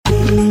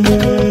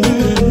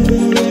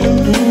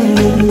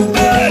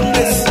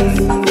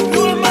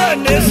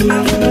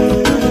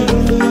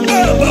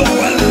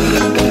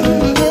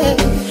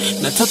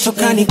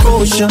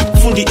kanikosha,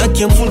 fundi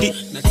akia fundi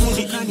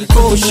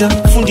kanikosha,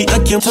 fundi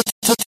akia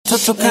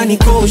toto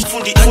kanikosha,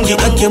 fundi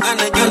akia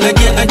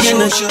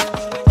anagena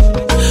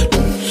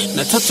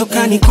na toto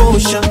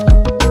kanikosha,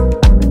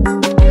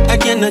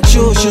 agena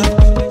chosha,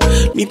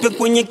 nipe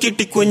kwenye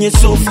kiti kwenye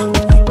sofa,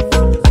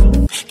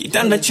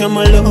 kitanda cha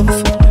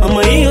malofu,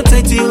 mama hiyo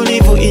taiti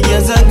ulivo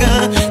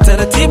ijazaga,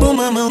 taratibu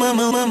mama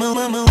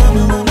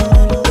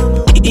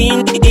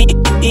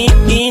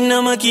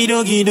inama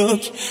kidogi,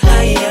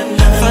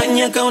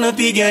 fanya ka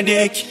unapiga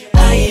deki,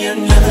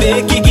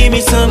 Becky give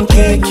me some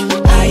cake,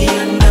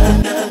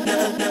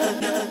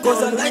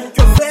 cause I like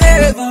your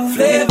flavor,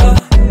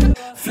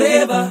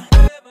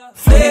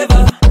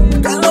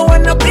 girl I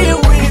wanna be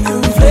with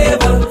you,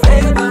 flavor,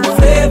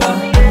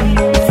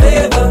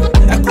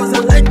 cause I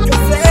like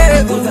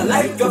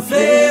your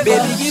flavor,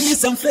 baby give me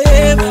some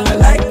flavor, I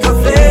like your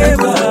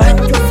flavor,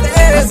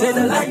 I said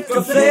I like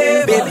your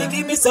flavor, baby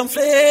give me some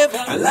flavor,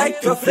 I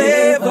like your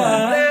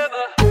flavor.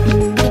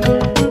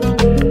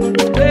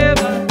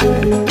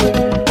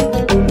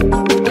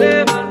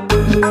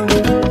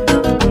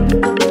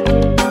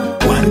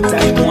 One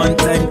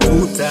time,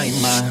 two time,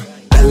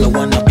 girl I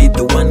wanna be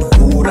the one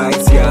who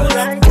writes ya.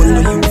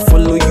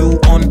 Follow you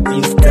on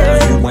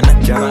Insta, you wanna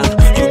jara,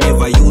 you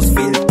never use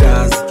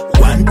filters.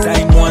 One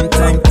time,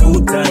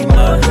 two time,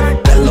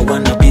 girl I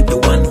wanna be the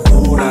one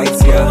who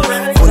writes ya.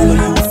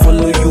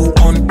 Follow you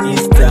on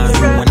Insta,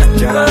 you wanna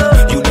jara,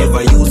 you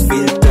never use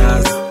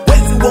filters.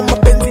 Wezi wa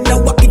mapenzi na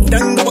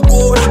wapitanga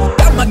wakora,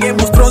 kama Game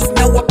of Thrones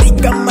na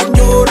wapika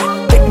manyora,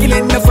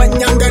 tekile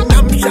nafanyanga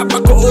na mshapa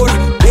kora,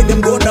 baby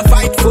I'm gonna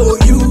fight for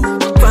you.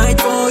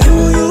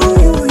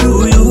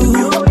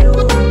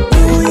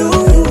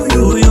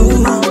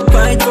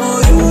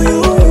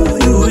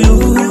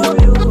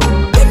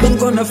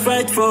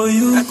 Fight for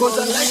you, cause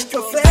I like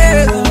your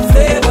flavor,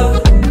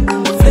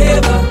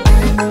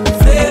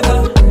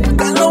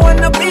 girl I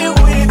wanna be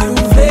with you,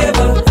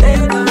 flavor,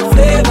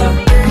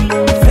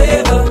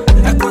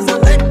 cause I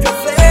like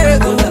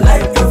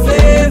your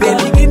flavor,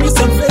 baby give me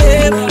some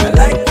flavor, I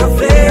like your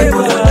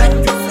flavor,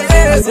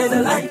 I said I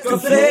like your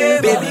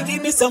flavor, baby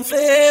give me some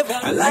flavor,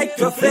 I like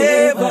your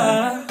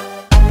flavor.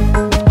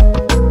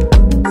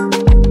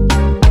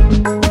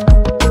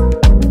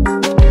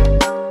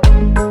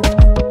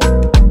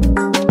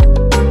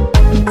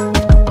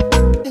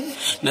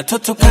 na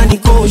toto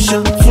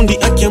kanikosha, fundi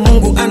akia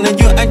Mungu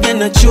anajua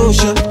agena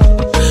chosha,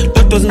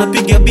 toto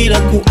zinapiga bila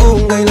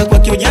kuonga, ila kwa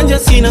kiojanja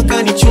sina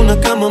kanichuna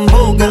kama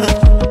mboga,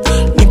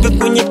 nipe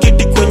kwenye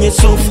kiti kwenye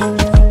sofa,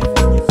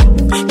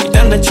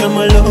 kitanda cha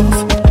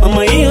malofu,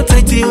 mama hiyo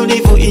taiti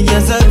ulivo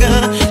ijazaga,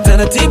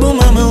 taratibu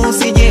mama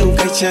usije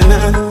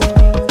ukachana,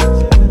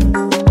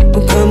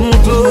 come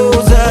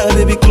closer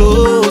baby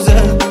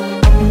closer,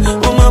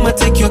 oh mama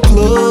take your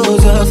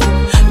clothes off,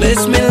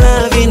 let's make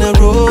love in a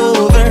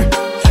rover,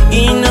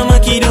 inama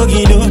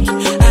kidogi,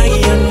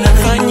 ayana,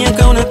 fanya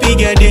ka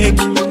unapiga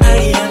deki,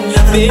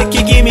 ayana,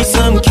 Becky give me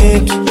some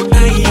cake,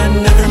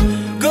 ayana,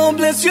 God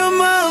bless your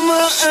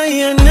mama,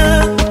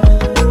 ayana,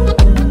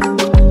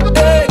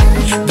 hey,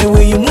 the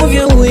way you move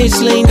your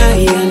waistline,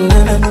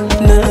 ayana,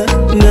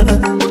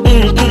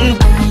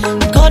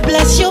 God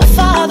bless your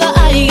father,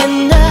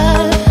 ayana,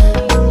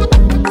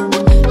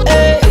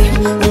 hey,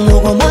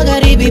 Mungu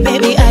magharibi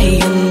baby,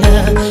 ayana,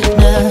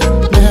 na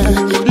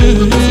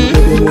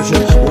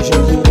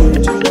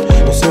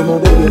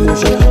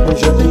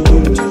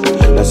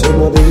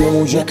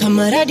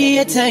kama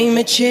radieta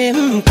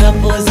imechemka,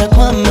 poza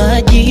kwa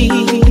maji,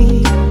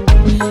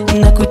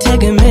 na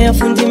kutegemea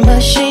fundi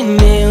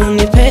mashine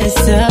unipe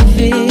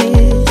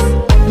service,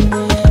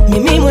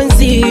 mimi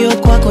mwenzio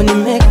kwako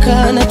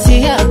nimeka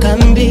natia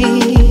kambi,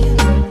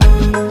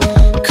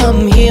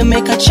 come here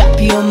make a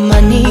chop your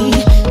money,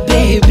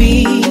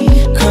 baby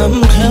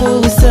come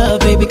closer,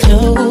 baby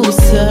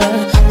closer,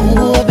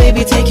 ooh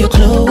baby take your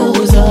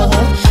clothes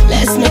off,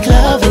 let's make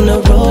love in a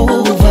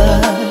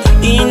rover,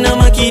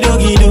 inama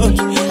kidogi,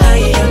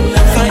 ayana,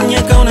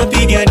 fanya ka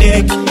unapiga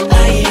deki,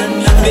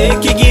 ayana,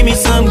 Becky give me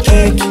some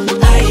cake,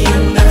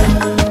 ayana,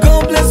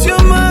 God bless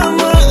your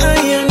mama,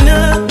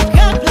 ayana,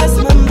 God bless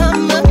my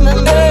mama,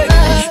 hey,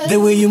 the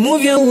way you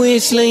move your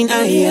waistline,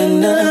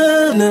 ayana,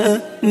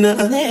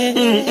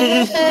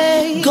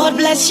 God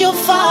bless your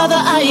father,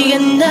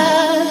 ayana,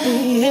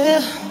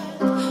 yeah,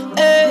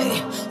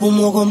 hey,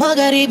 Mungu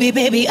magharibi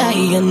baby,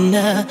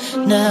 ayana,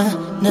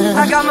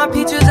 I got my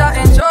peaches out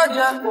in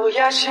Georgia, oh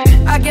yeah shit.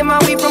 I get my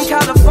weed from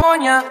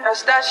California,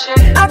 that's that shit.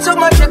 I took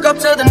my chick up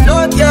to the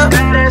north, yeah,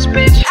 badass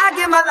bitch. I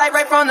get my light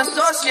right from the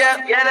source,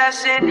 yeah,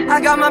 that's it. I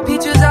got my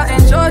peaches out in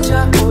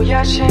Georgia, oh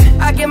yeah shit.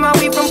 I get my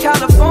weed from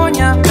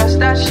California, that's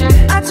that shit.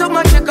 I took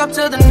my chick up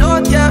to the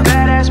north, yeah,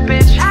 badass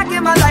bitch. I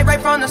get my light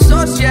right from the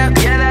source, yeah,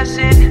 that's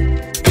it.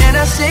 And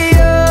I say,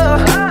 oh,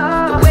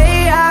 the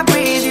way I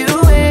breathe you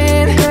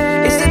in,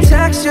 it's the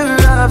texture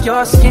of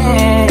your skin. I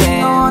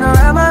wanna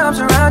wrap my arms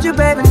around you,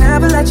 baby,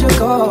 never let you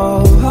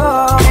go.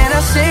 And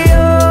I say,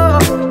 oh,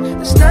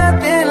 there's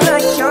nothing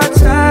like your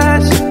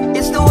touch.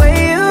 It's the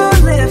way you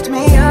lift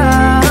me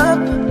up,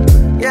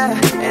 yeah.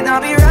 And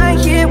I'll be right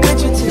here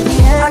with you till the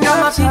end. I got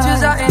my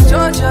features out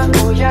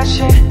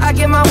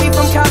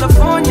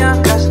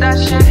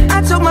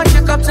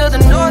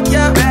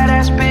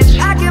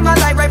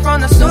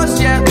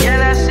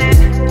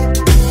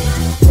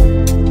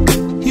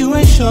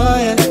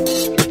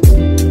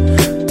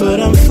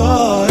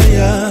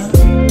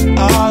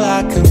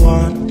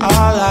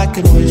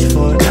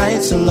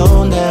nights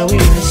alone that we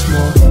miss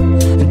more.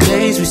 The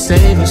days we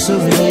save as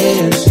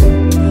souvenirs.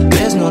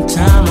 There's no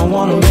time, I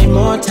wanna make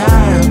more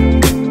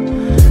time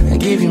and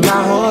give you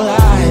my whole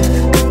life.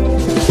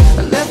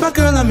 I left my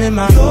girl, I'm in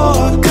my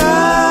Yorker.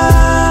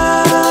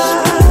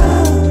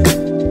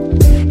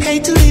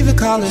 Hate to leave it,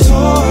 call it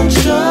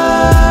torture.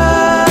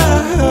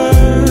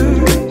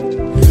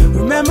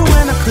 Remember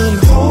when I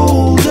couldn't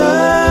hold her?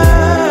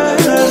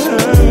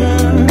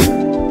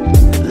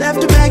 Left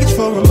the baggage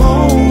for a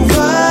mover.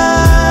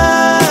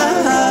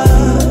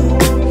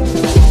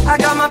 I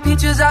got my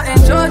peaches out in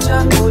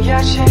Georgia. Oh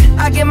yeah, shit.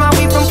 I get my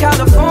weed from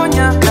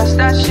California. That's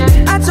that shit.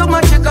 I took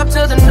my chick up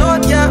to the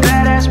north, yeah.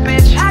 Badass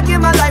bitch. I get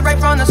my light right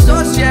from the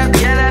source, yeah.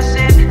 Yeah, that's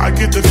it. I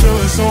get the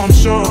feeling, so I'm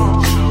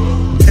sure.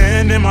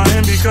 Hand in my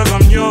hand because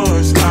I'm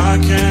yours. I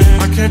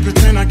can't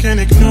pretend, I can't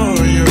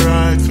ignore you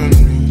right from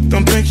me.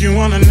 Don't think you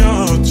wanna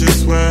know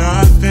just where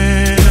I've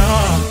been.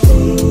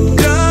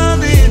 Don't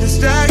be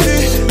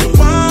distracted. The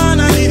one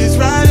I need is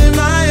right in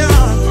my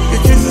arms.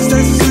 Your kisses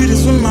taste the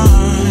sweetest with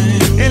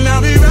mine, and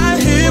I'll be right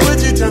here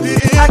with you till the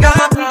end. I got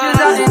my peaches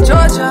out in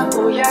Georgia.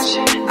 Oh yeah,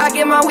 shit. I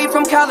get my weed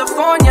from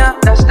California.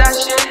 That's that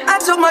shit. I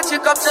took my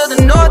chick up to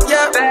the north,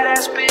 yeah.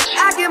 Badass bitch.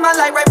 I get my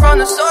light right from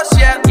the source,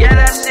 yeah. Yeah,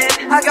 that's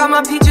it. I got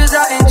my peaches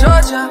out in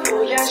Georgia.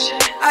 Oh yeah,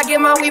 shit. I get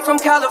my weed from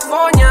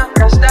California.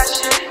 That's that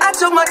shit. I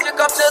took my chick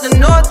up to the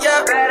north,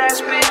 yeah.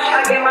 Badass bitch.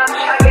 I get my.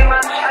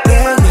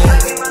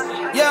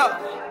 Yo,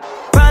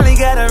 finally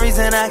got a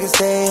reason I can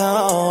stay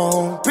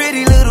home.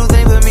 Pretty little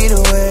thing for me to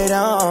wait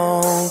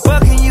on.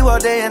 Fucking you all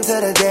day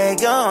until the day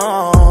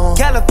gone.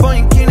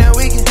 California king, now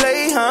we can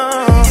play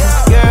home.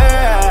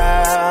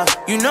 Girl,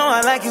 you know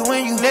I like it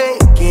when you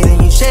naked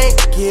and you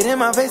shake it in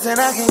my face and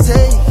I can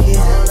take it.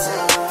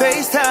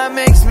 FaceTime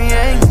makes me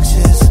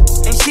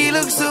anxious, and she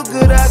looks so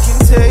good I can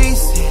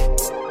taste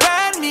it.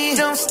 Ride me,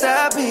 don't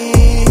stop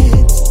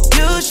it.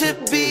 You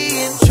should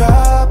be in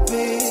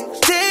tropics,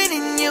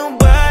 dating your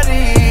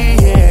body,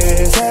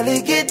 yeah.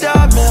 Delicate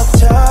dark milk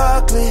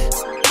chocolate.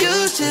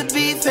 You should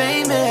be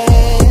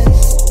famous.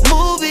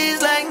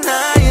 Movies like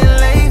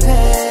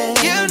Annihilation.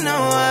 You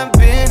know I've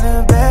been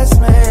the best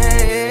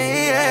man,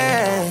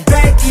 yeah.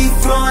 Back keep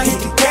flowing, hit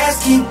the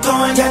gas, keep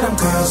going. Yeah, them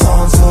girls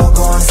on tour,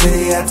 going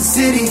city after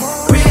city.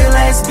 Real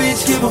ass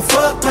bitch, give a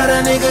fuck about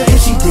a nigga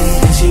if she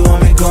did. And she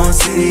want me going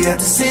city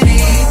after city.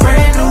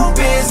 Brand new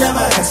biz, never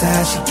asked her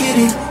how she get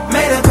it.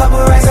 Made a couple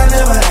racks, I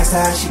never asked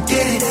her how she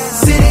did it.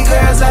 City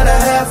girls let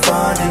her have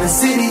fun in the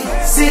city.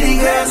 City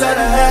girls let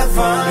her have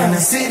fun in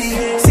the city.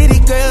 City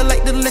girl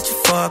like to let you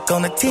fuck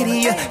on the titty,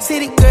 yeah.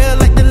 City girl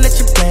like to let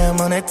you blam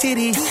on that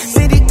titty.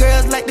 City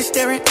girls like to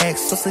stare at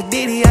X, so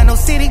sedity. I know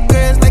city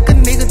girls like a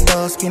nigga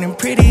dark skin and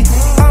pretty.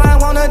 All I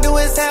wanna do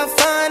is have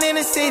fun in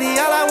the city.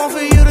 All I want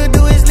for you to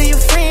do is leave your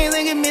friends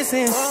and get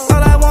missing.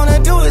 All I wanna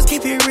do is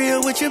keep it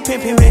real with your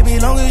pimpin', baby.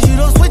 Long as you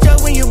don't switch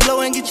up when you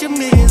blow and get your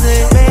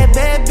music. Bad,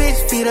 bad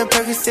bitch, feed up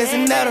Percocets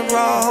and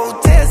Adderall.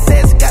 Hotel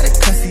sets, got a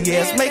cussy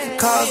ass, make a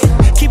call.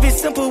 Keep it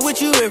simple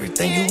with you,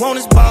 everything you want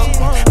is ball.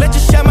 Let you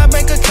share my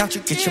bank account,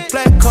 you get your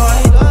black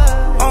card.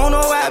 I don't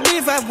know why I be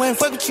if I went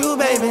fuck with you,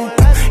 baby.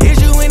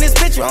 Is you in this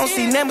picture, I don't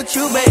see nothing but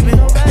you, baby.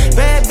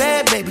 Bad,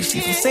 bad baby,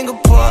 she from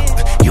Singapore.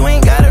 You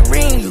ain't got a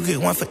ring, you get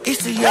one for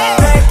each of y'all.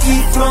 Back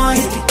keep flowing,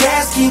 hit the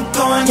gas, keep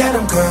going. Yeah,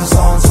 them girls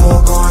on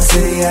tour, going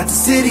city after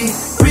city.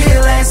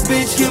 Real ass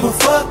bitch, give a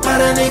fuck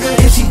about a nigga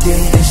if she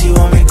did. And she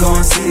want me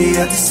going city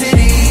after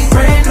city.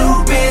 Brand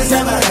new biz,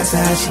 never asked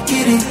her how she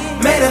get it.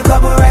 Made a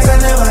couple racks, I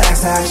never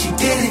asked her how she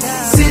did it.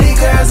 City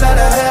girls let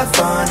her have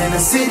fun in the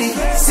city.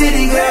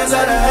 City girls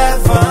let her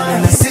have fun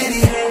in the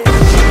city.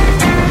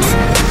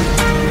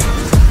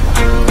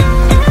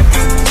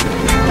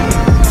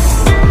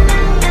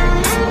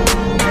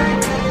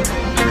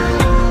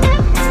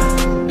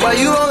 Why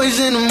you always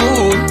in the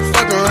mood?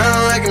 Fuck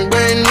around like I'm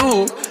brand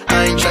new.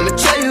 I ain't tryna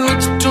tell you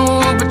what to do,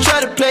 but try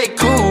to play it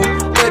cool.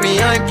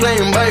 Baby, I ain't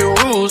playing by your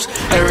rules.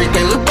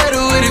 Everything look better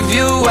with a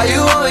view. Why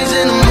you always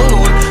in the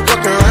mood?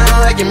 Fuck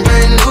around like I'm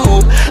brand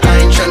new. I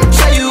ain't tryna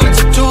tell you what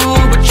to do,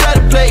 but try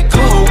to play it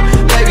cool.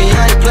 Baby,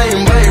 I ain't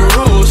playing by your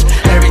rules.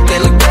 Everything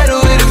look better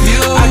with a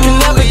view. I can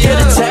never get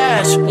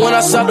attached. When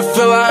I start to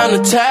feel I am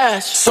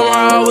attached,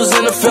 somehow I was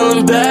in a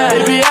feeling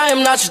bad. Baby, I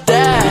am not your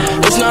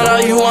dad. It's not all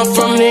you want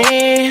from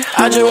me.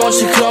 I just want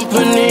your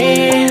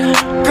company.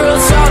 Girl,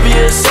 it's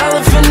obvious,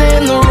 elephant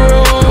in the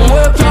room.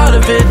 We're part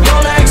of it,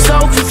 don't act so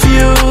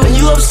confused. And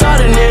you love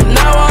starting it,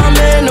 now I'm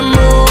in the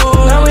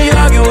mood. Now we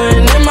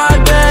arguing in my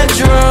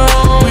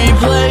bedroom. We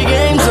play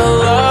games of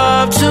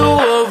love to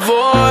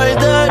avoid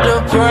the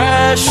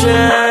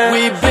depression.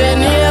 We've been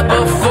here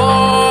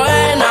before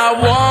and I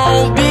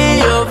won't be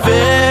a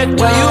victim.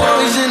 Why you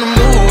always in the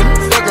mood?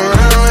 Fuck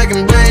around like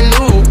I'm brand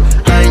new.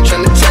 I ain't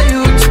tryna tell you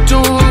what to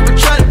do, but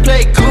try to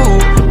play it cool.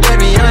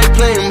 Baby, I ain't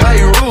playing by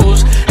your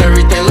rules.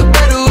 Everything look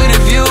better with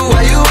a view.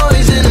 Why you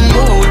always in the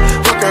mood?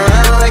 Fuck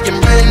around like I'm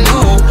brand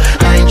new.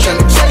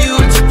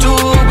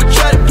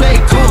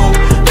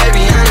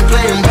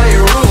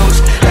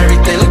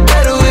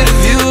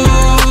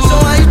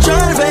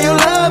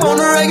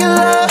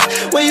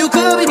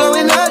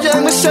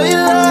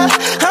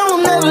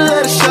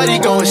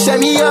 and set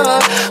me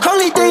up.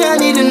 Only thing I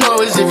need to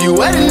know is if you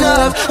wet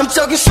enough. I'm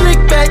talking slick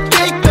back,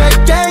 kick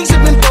back, gang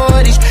sipping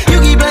 40s.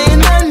 You keep playing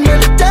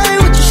another day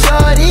with your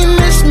shorty.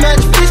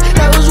 Mismatch fish,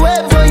 that was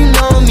wet before you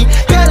know me.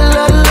 Got a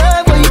lot of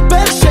love, but you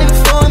better save it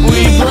for me.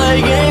 We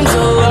play games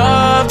of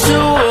love to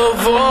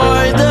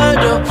avoid the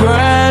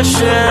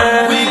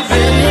depression. We've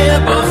been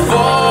here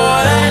before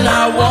and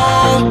I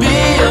won't be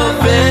a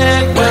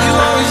victim. But you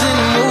always in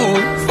the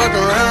mood, fuck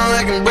around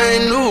like I'm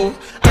brand new.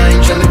 I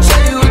ain't tryna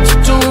tell you what to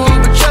do,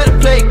 but try to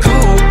play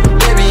cool.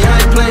 Baby, I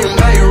ain't playing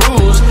by your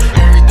rules.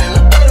 Everything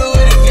look better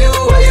with a view.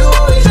 Why you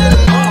always in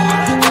the mood?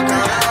 Fuck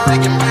around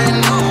like I'm brand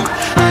new.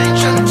 I ain't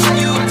tryna tell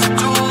you what to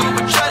do,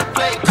 but try to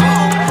play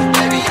cool.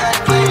 Baby, I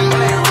ain't playing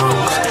by your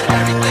rules.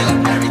 Everything.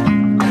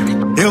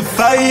 If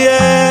I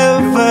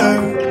ever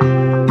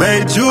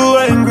made you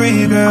angry,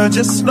 girl,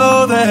 just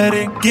know that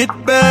it get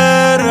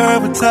better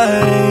with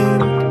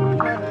time.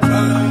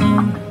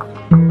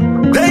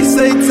 They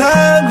say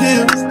time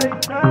heals.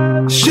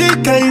 She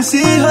can't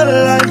see her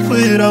life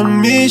without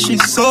me.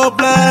 She's so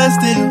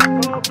blasted.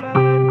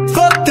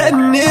 Fuck that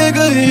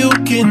nigga, you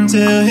can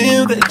tell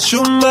him that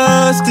you're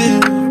mine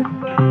still.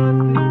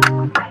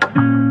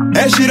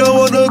 And she don't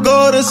wanna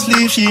go to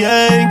sleep, she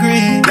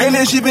angry.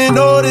 Lately she been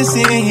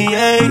noticing he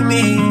ain't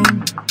me.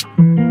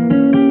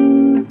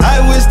 I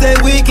wish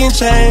that we can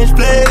change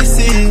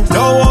places.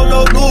 Don't want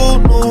no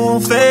new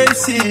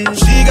faces.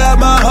 She got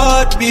my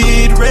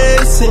heartbeat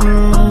racing.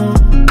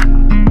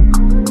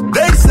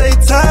 They say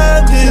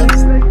time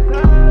heals.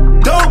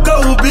 Don't go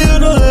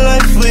build a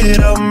life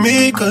without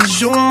me, cause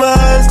you're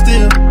mine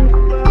still.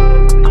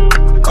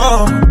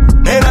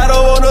 And I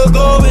don't wanna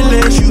go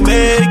unless you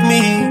make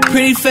me.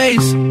 Pretty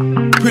face,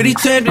 pretty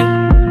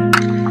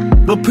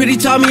tempting, but pretty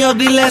taught me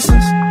ugly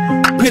lessons.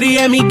 Pretty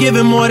had me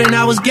giving more than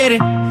I was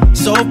getting.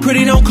 So if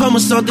pretty don't come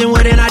with something,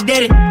 well then I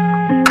did it.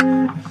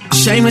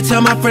 Shame to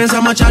tell my friends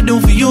how much I do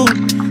for you,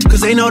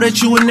 cause they know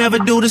that you would never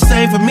do the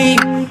same for me.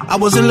 I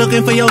wasn't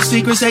looking for your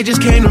secrets, they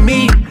just came to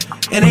me.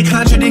 And they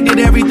contradicted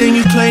everything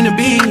you claim to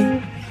be.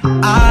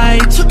 I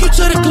took you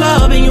to the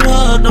club and you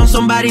hugged on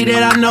somebody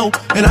that I know.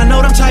 And I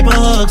know them type of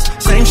hugs.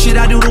 Same shit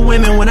I do to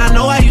women when I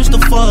know I used to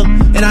fuck.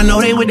 And I know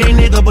they with they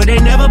nigga, but they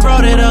never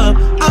brought it up.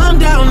 I'm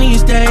down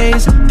these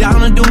days, down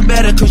to do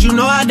better, cause you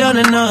know I done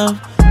enough.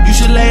 You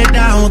should lay it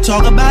down, we'll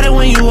talk about it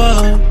when you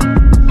up.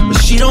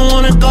 But she don't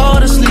wanna go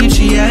to sleep,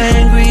 she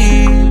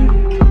angry.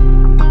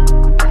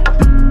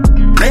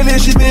 Lately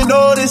she been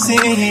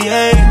noticing he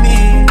ain't me.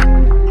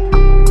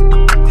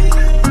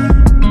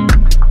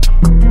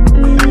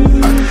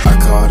 I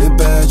called it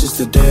bad just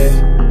today.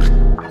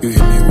 You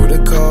hit me with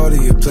a call to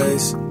your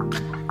place.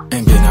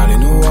 Ain't been out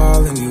in a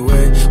while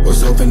anyway.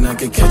 Was hoping I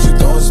could catch you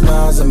throwing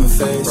smiles in my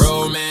face.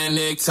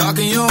 Romantic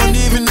talking, you don't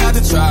even have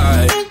to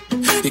try.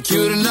 You're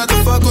cute enough to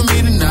fuck with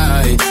me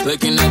tonight.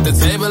 Looking at the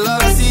table,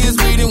 all I see is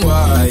bleeding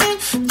white.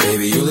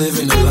 Baby, you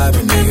living the life,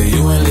 but nigga,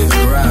 you ain't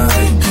living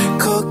right.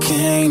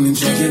 Cocaine and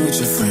drinking with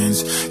your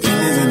friends. You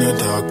live in the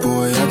dark,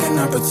 boy, I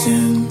cannot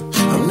pretend.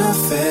 I'm not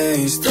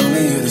faced,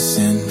 only you to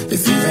sin.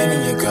 If you've been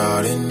in your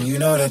garden, you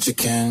know that you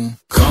can.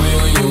 Call me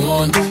when you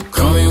want,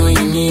 call me when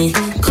you need.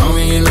 Call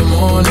me in the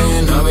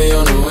morning, I'll be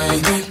on the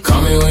way.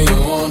 Call me when you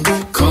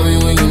want, call me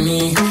when you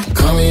need.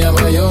 Call me out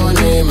by your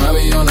name, I'll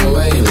be on the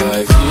way.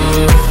 Like,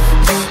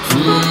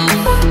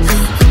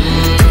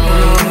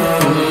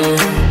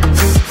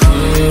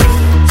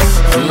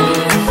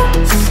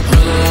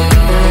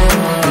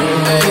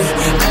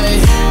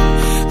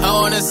 I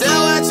wanna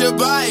sell what you're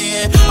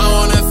buying. I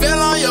wanna feel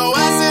on your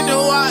ass in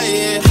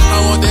Hawaii. I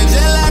want that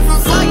jet lag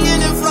from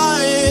fucking and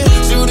flying.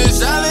 Shoot a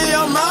shot in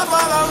your mouth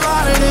while I'm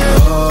riding.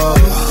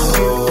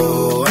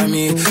 Oh, I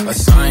mean, a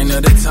sign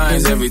of the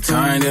times every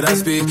time that I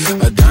speak.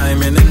 A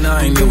dime and a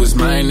nine, it was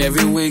mine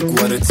every week.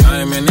 What a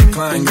time and a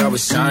climb, God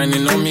was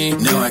shining on me.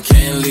 Now I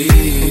can't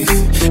leave,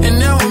 and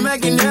now I'm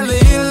making hella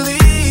Italy.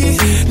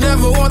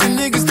 Never want the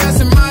niggas that's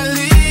in my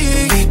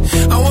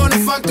league. I wanna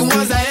fuck the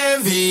ones I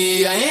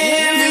envy. I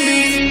envy.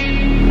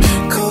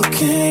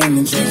 Cocaine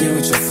and drinking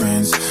with your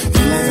friends.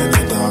 You live in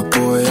the dark,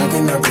 boy, I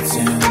cannot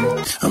pretend.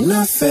 I'm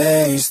not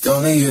faced,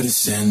 only you to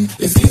sin.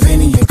 If you've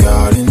been in your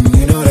garden,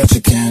 you know that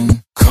you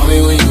can. Call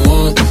me when you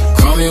want,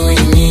 call me when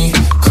you need.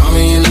 Call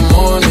me in the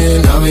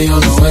morning, I'll be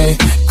on the way.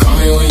 Call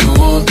me when you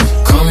want,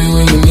 call me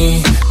when you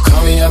need.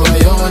 Call me out by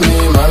your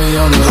name, I'll be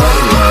on the way.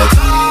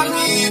 Call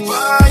me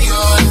by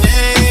your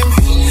name.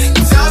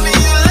 Tell me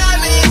you love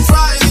me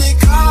private.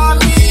 Call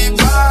me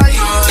by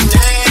your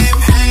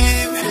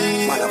name.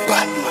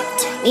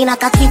 Nina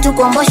kakitu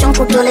kombosho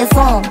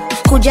mkutelefon.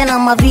 Kuja na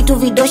mavitu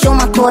vidosho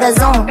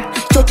makorazon.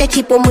 Chocha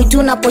chipo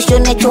mwitu na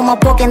poshone choma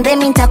poke.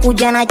 Ndemi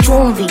nitakuja na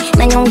chumvi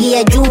na nyongi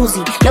ya juzi.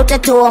 Leo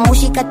tatoa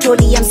mushi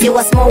katoli ya mse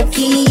wa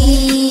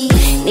smoky.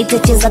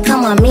 Nitacheza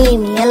kama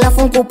mimi,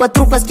 alafu nkupa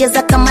trupa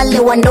sicheza kama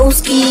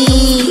Lewandowski.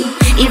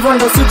 Hivyo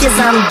ndo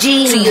sicheza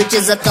mjini. Trio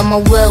cheza kama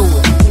wewe,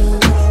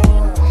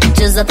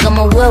 cheza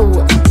kama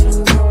wewe,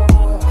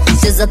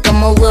 cheza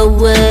kama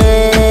wewe.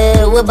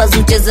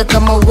 Webazu cheza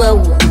kama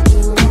wewe.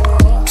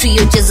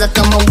 Trio cheza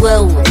kama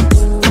wewe,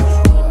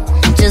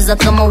 cheza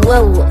kama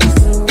wewe,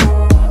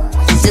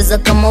 cheza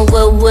kama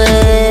wewe,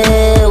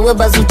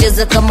 webazu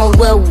cheza kama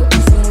wewe.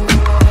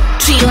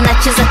 Trio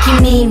nacheza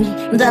kimimi,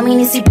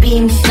 mdhamini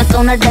sipimi.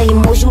 Nakauna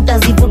daimoshi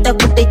utazivuta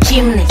kute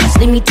chimne.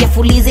 Limiti ya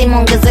fulize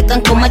imeongezeka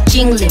kama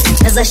chingle.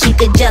 Naza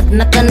shike jack,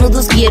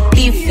 nakanudhu skie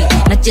tifi.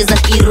 Nacheza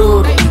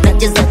kiroro,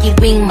 nacheza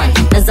kiwingman.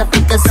 Naza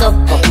fika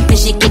soko,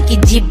 nishike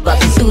kijiba.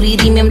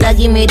 Turirime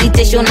mdagi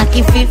meditation na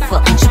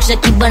kififa. Shukisha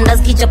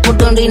kibandas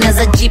kichapodondo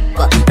inaza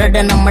jipa.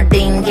 Rada na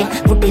madenge,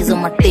 vutezo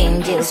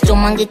matenge.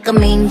 Usichomange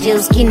kamenje,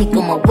 uskini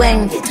kama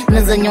wenge.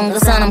 Naza nyonga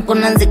sana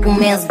mkonanze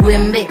kumea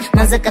zwembe.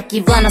 Manzeka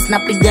kivana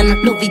snapigana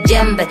tu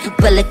vijembe.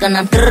 Peleka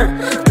na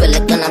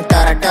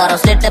tara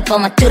slete pa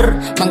matir.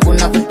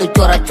 Manguna vitu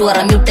chora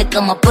chora mute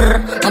kama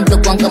prr.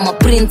 Mamdogwang kama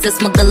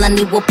princess.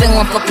 Magalani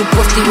wopengwa pa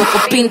kuposti wako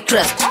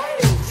Pinterest.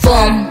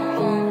 Form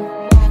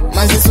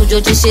manzi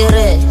sujoche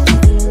shere.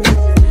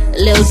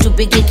 Leo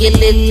tupike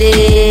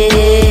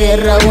kelele.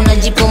 Rauna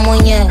jipo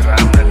mwenye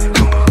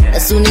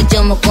asuni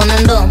chama kona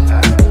ndo.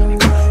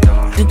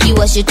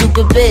 Tukiwashe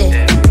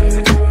tupepe.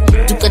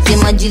 Tukate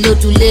maji leo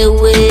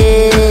tulewe.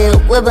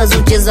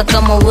 Webazu cheza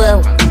kama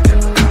wewe,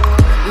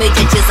 meja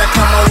cheza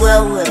kama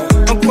wewe.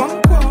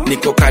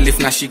 Niko kalif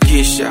na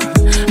shikisha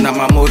na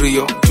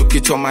mamorio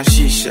tukichoma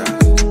shisha.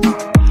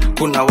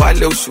 Kuna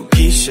wale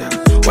ushukisha,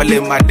 wale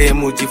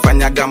mademu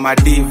jifanyaga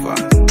madiva.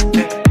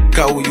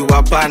 Kauyu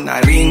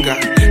hapana ringa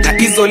na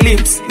hizo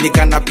lips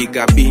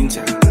nikanapiga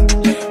binja.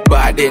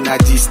 Bade na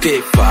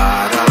jiste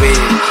far away.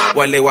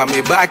 Wale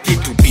wamebaki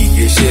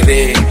tupige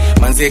sherehe.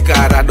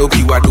 Manzeka rado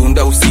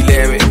kiwadunda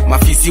usilewe.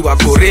 Mafisi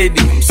wako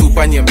ready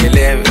msupa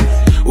nyemelewe.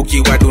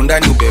 Ukiwadunda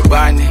ni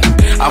ubebane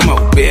ama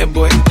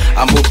ubebwe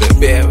ama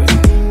ubebewe.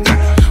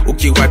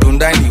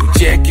 Ukiwadunda ni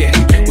ucheke,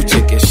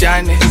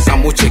 uchekeshane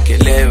ama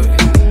uchekelewe.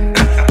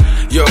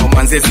 Yo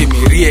manzezi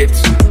miriet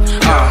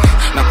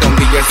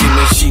nakwambia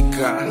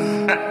zimeshika.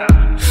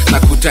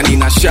 Nakutani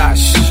na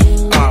shash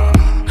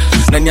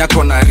nani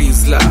yako na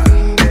rizla.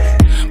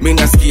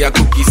 Minasikia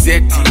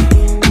kukizeti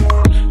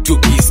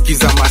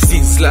tukisikiza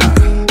masizla.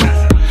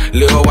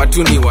 Leo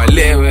watu ni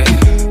walewe.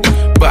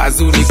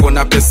 Bazu niko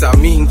na pesa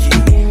mingi.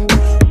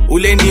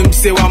 Ule ni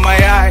mse wa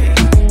mayai.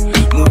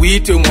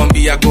 Muite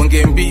mwambia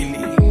gonge mbili.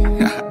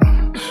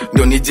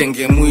 Ndo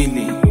nijenge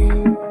mwili.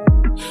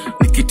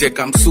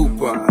 Nikiteka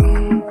msupa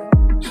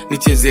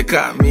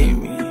nichezeka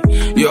mimi.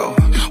 Yo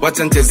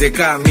wacha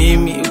nchezeka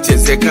mimi,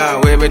 uchezeka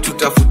wewe.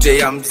 Tutafute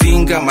ya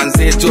mzinga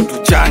manzejo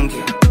tuchange.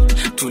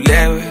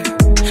 Tulewe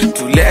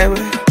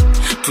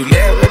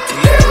tulebwa.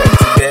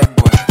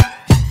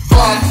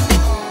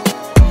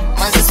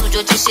 Manze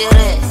sujoche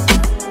shere.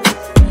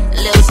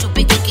 Leo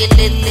tupike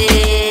kelele.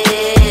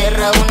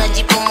 Rauna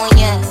jipo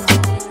mwenye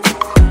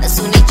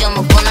asuni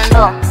chama kona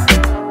ndo.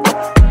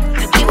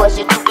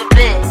 Tukiwashe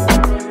tupepe.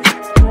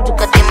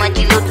 Tukate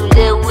maji leo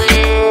tulewe.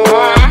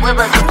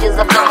 Webazu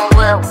cheza kama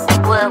wewe.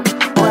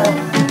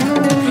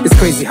 It's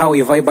crazy how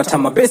you vibe but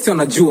I'm a best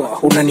unajua.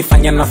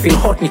 Unanifanya na feel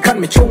hot nikan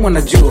mechomwa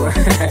na jua.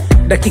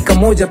 Dakika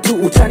moja tu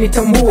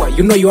utanitambua.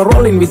 You know you are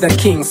rolling with the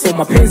king, so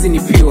mapenzi ni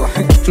pure.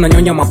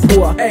 Tunanyonya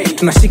mapua,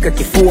 tunashika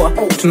kifua.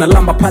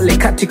 Tunalamba pale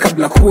kati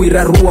kabla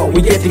kuirarua.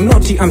 We getting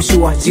naughty I'm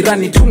sure.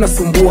 Jirani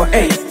tunasumbua.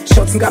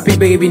 Shots ngapi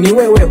baby ni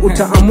wewe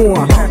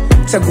utaamua.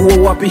 Chagua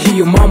wapi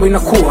hiyo mambo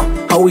inakuwa.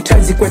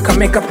 Hauhitaji kuweka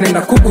makeup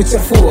nenda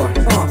kukuchafua.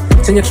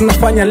 Chenye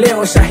tunafanya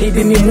leo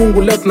shahidi ni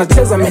Mungu. Leo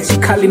tunacheza mechi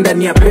kali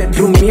ndani ya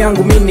bedroom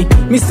yangu mini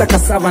Mr.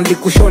 Cassava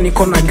ndikushoni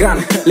kona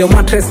gun. Leo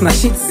mattress na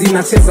sheets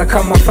zinacheza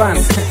kama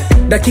fans.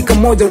 Dakika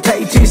moja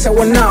utaitisha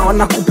wanao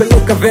na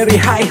kupeleka very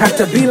high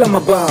hata bila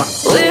mabawa.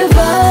 We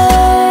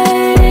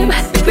vibe,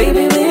 baby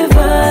we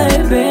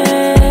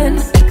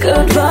vibing.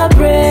 Good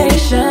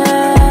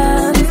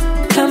vibrations,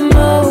 come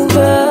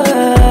over.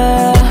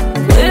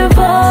 We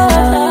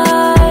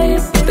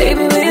vibe,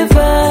 baby we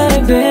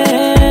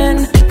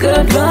vibing.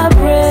 Good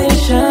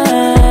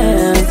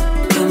vibrations,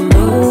 come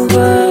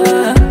over.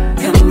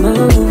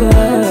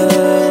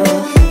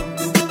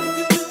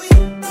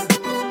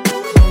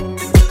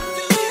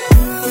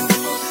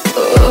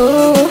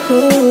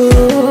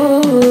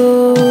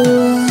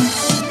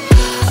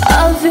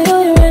 I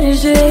feel your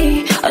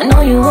energy. I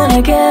know you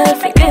wanna get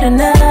freaky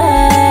tonight.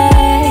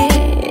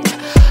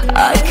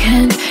 I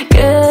can't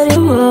get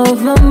you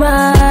off my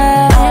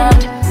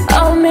mind.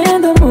 I'm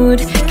in the mood,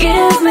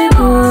 give me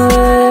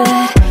wood.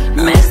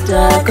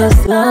 Mr.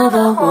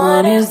 Cassava,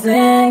 one is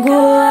single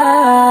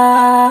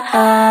out.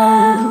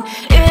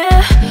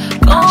 Yeah,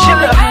 go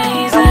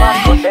crazy.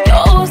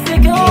 Go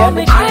sick of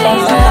me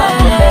crazy.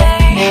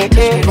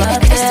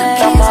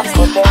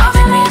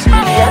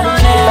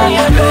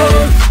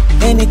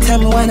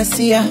 Anytime I wanna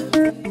see ya,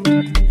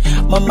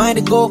 my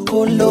mind go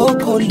kolo.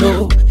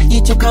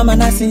 Jicho kama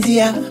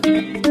nasinzia,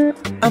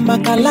 ama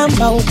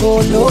kalamba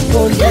ugolo.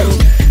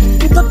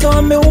 Mtoto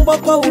ameumbwa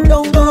kwa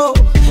udongo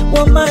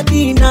wa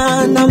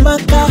Madina na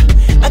Maka.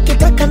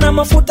 Akitaka na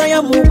mafuta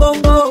ya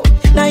mugongo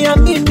na ya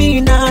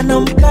mimi na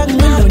mkaka.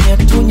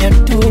 Mwendo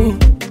nyatu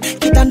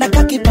kitanda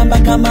kakipamba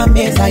kama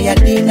meza ya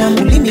dina.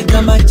 Ulimi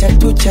kama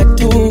chatu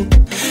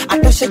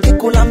atosheke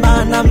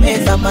kulamba na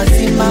meza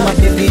mazima.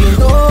 Baby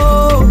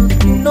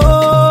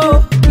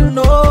no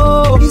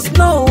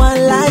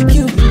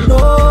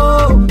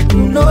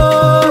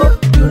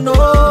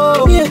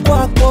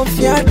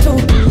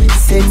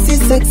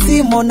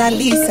Mona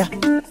Lisa.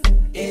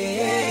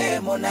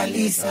 Mona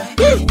Lisa.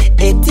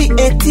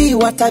 Eti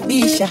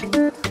watabisha.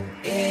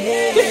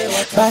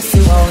 Basi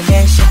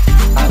waonyesha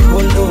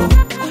agolo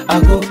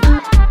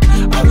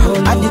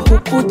hadi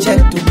kukucha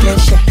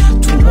tukesha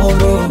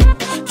tomorrow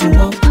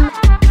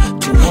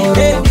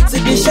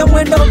zidisha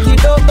mwendo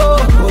kidogo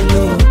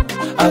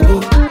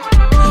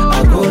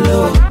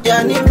agolo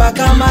yani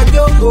mpaka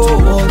majogo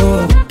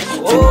tomorrow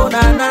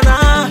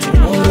na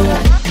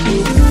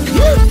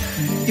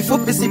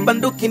kifupi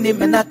sibanduki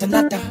nimenata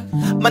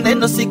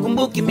maneno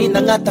sikumbuki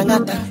mina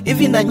ngata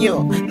hivi na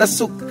nyo na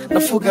suka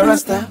nafuga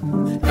rasta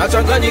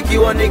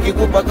nachanganyikiwa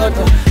nikikupa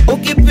kata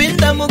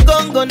ukipinda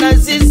mgongo na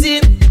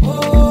zizi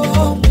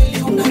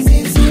mwili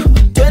unazizi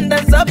twende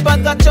zapa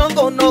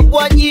kachongo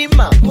unogwa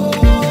jima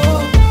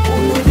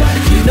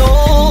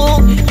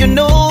you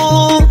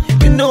know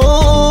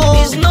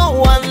there's no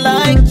one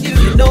like you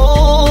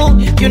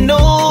you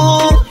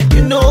know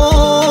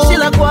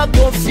shila kwa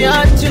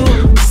konfiatu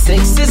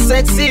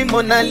sexy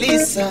Mona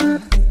Lisa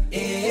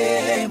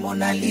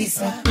Mona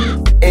Lisa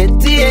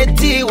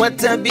eti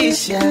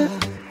watabisha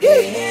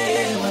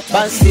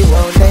basi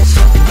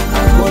waonesha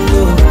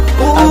agolo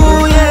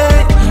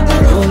yeah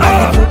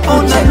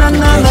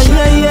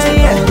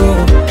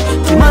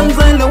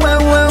manzele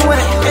wewe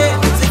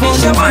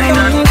zidisha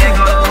mwendo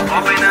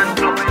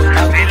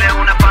vile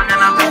unafanya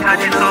na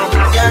vitaji soko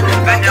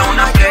venye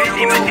unakei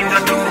imetinga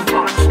tu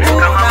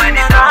kama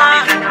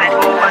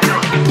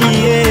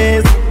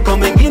yes kwa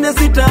mengine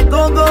sita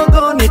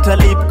go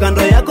nitalip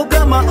kando yako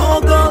kama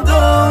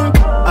ogogo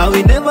I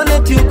will never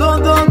let you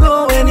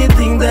go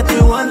anything that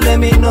you want let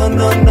me no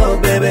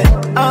baby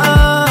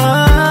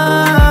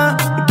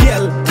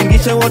girl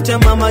tingisha wote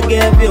mama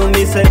gave you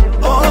me say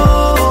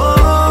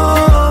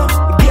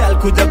girl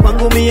kuja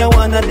kwangu mia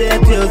wana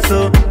date you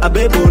so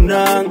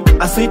abebuna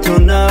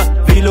asitona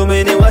vile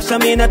umeniwasha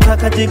mimi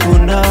nataka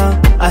jikuna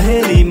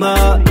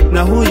ahelima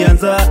na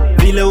huyanza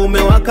vile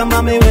umewaka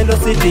mama wendo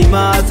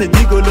sitima se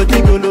jigolo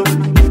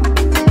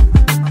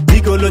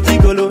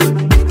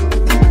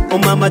oh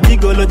mama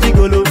jigolo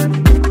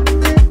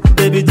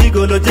baby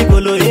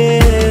jigolo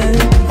yeah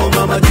oh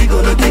mama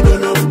jigolo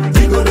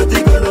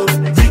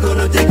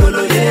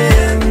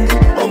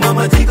yeah oh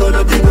mama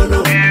jigolo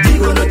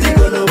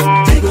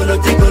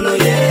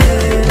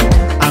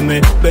yeah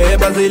ame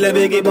beba zile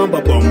bigi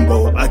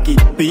bombo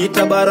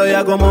akipita baro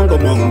yago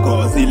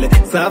mongo zile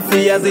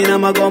safia zina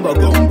magombo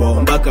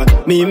mpaka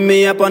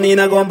mimi hapa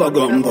nina gombo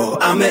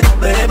ame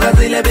beba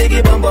zile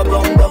bigi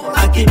bombo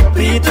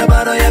akipita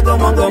baro yago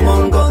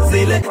mongo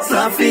zile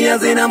safia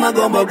zina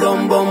magombo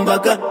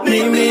mpaka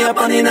mimi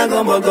hapa nina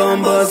gombo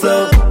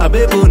so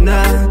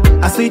abebuna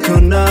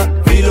asitona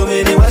vile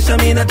umeniwasha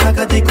mimi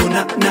nataka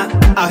jikuna na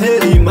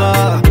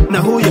aherima na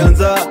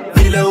huyanza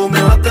vile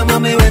umewaka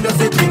mama wendo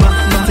sitima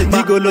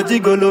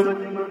jigolo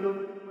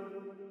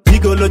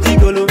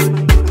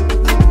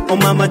oh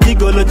mama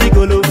jigolo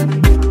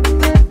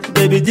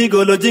baby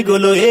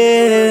jigolo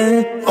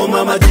yeah oh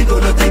mama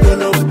jigolo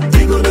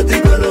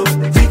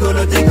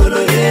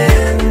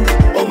yeah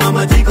oh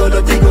mama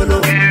jigolo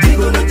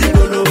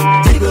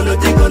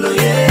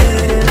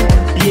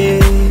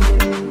yeah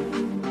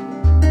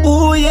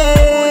ooh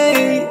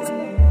yeah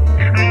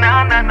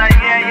na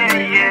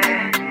yeah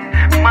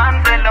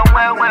manzela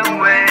wewe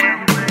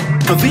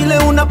vile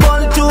una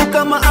ball tu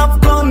kama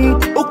Afcon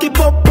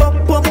ukipop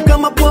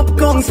kama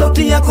popcorn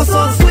sauti yako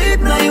so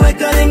sweet na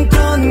iweka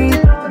ringtone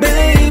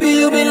baby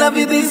you be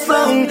loving this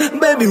song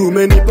baby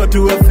umenipa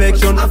tu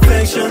affection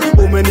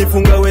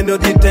umenifunga wendo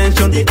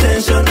detention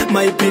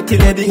my pretty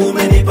lady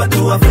umenipa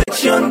tu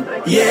affection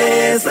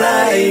yes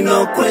I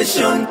no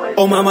question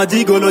oh mama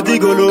jigolo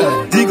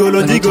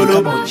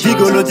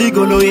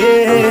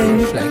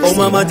yeah oh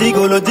mama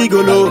jigolo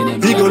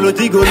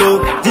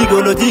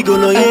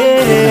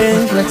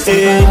yeah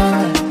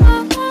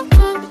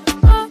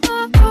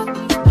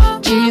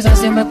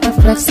Jesus, you make me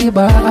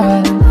flexible.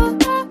 When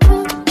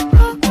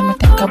me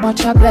think about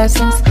your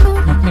blessings,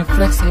 make me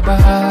flexible.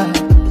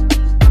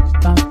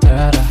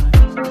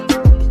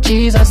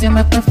 Jesus, you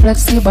make me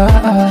flexible.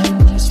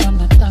 Just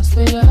wanna dance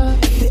for you.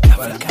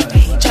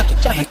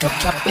 Check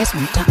up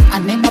basement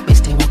and name my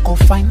bestie wako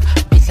fine.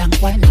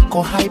 Bilangwa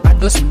niko high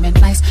bado sime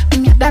nice.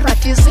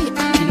 Miadarati zi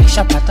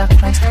nilishapata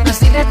Christ. Na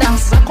zile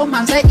dance zako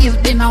manze it's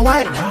been a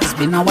while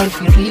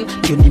for real.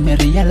 You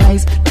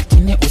nimerealize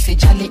lakini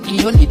usijali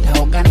iyo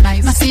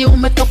nitaorganize. Na si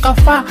umetoka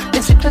far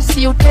the secret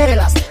si you tell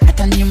us.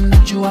 Hata ni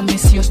mnajua mi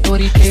sio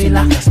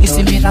storyteller.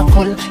 Isi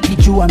miracle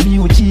nijua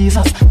mi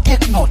Jesus.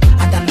 Take note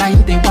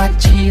underline the word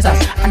Jesus.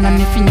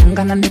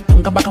 Ananifinyanga na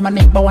nipunga baka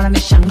maneba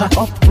wananishanga.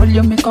 Up will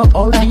you make up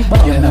all neighbor.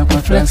 You make me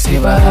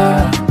flexible.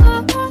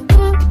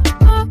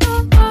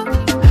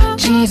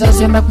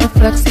 Jesus, you make me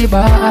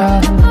flexible.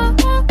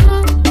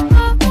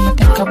 When you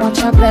think about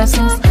your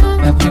blessings,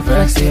 make me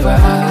flexible.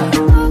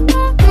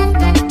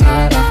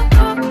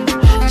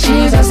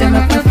 Jesus, you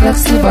make me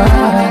flexible.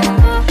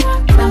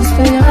 Dance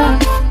for your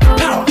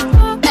power.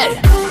 Hey.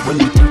 When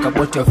you think about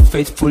about your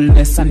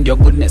faithfulness and your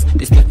goodness.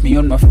 This left me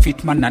on my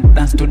feet, man, I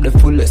dance to the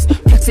fullest.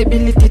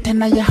 Flexibility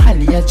tena ya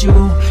hali ya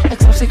juu.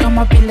 Exhausting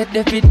kama vile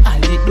David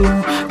alidu.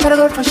 But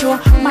God for sure,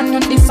 man, you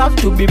deserve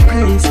to be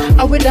praised.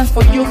 I will dance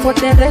for you for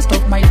the rest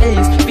of my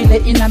days.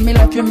 Vile in a me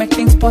life you make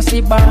things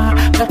possible.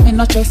 Got me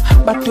no choice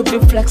but to be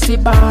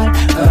flexible.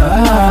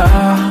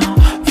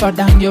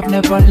 Father, you've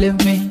never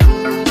left me.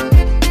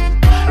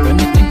 When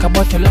you think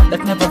about your love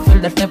that never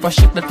failed, that never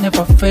shake, that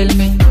never failed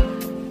me,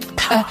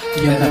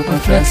 you're never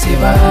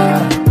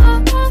flexible.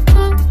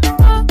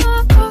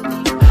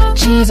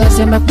 Jesus,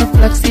 you make me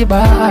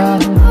flexible.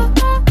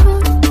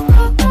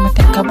 When you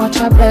think about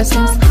your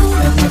blessings,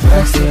 make me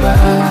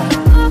flexible.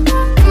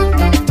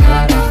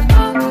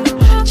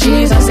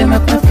 Jesus, you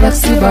make me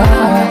flexible.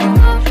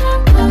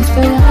 And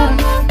fair.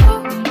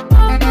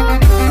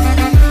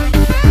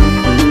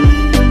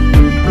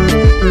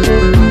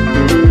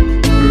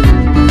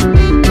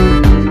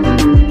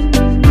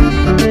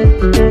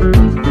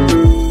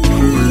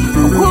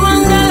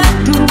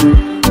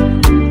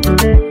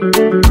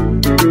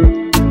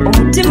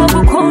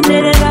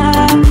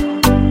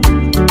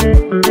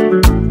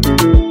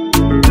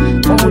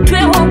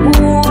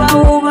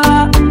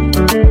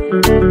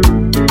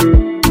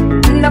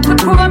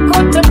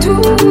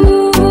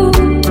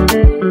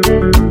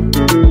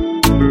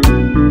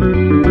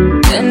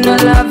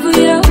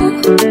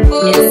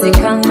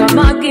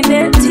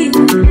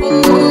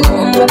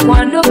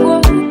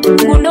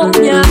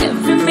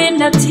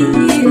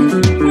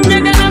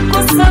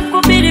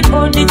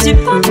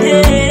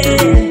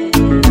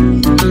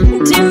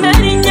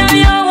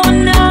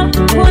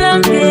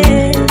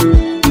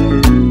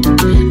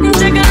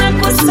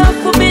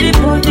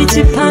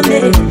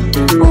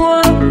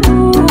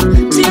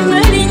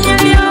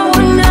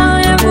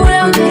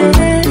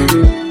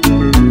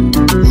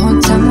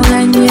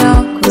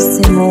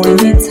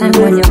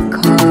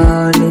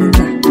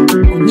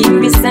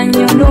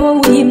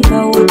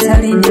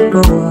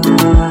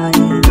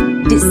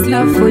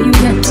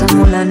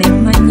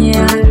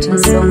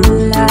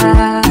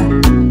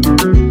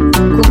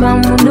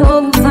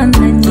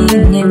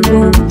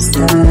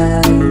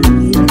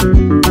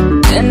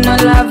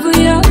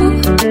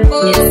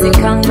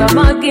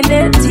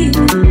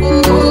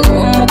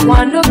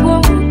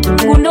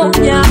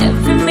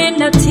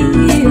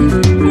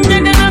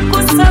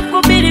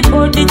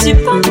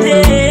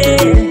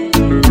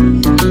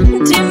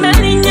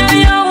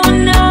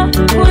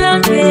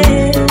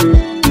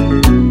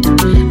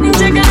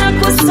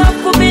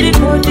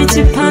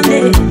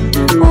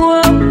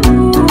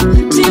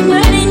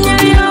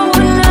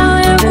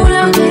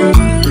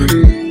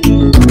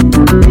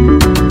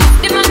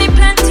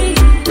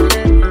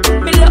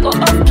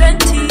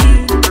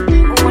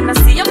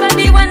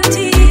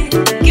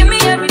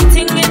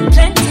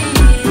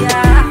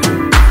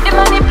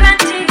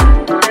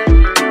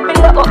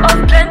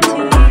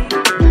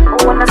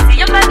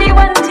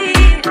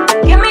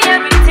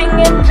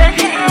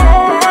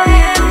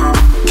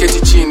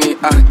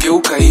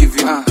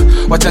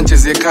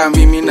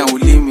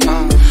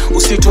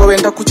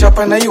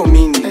 Na hiyo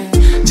mini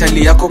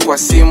chali yako kwa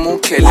simu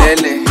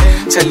kelele,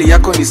 chali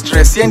yako ni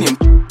stress yani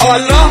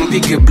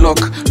mpige block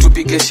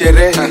tupige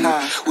sherehe,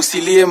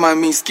 usilie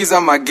mami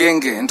sikiza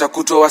magenge,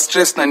 nitakutoa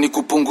stress na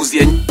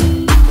nikupunguzie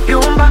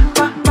yumba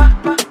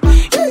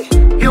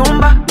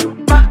yumba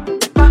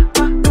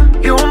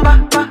yumba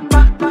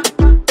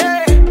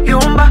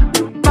yumba.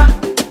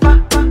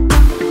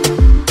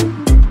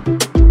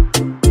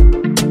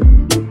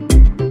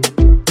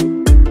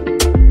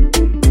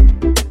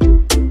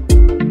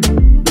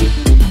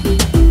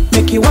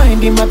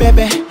 Kiwaindi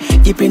mabebe,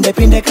 jipinde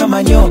pinde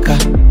kama nyoka.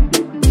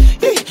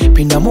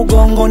 Pinda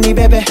mugongo ni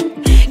bebe,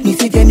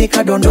 nisije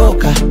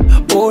nikadondoka.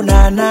 Oh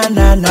na na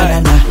na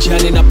na na.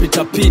 Jani na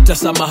pita pita,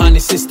 samahani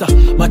sister.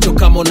 Macho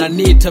kama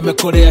unanita,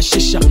 mekorea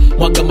shisha.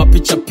 Mwaga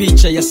mapicha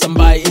picha ya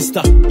sambaye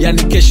insta.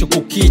 Yani kesho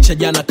kukicha,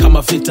 jana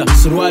kama vita.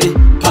 Suruali,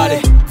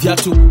 pale,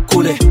 viatu,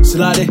 kule.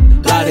 Silale,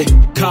 lale,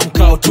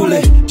 kamkao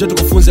tule. Joto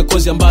kufunze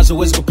kozi ambazo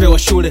wezi kupewa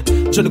shule.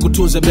 Joni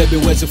kutunze baby,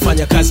 wezi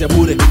fanya kazi ya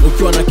bure.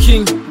 Ukiwa na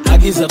king,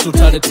 agiza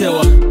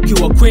tutaletewa.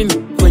 Ukiwa queen,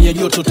 kwenye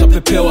joto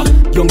tapepewa.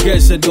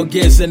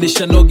 Jongeze,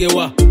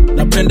 nishanogewa.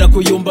 Napenda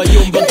kuyumba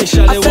yumba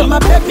kishalewa. Asema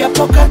baby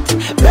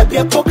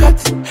ya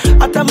pocket.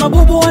 Hata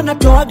mabubu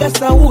wanatoaga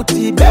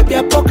sauti. Baby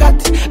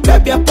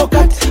ya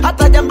pocket.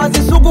 Hata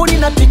jambazi sugu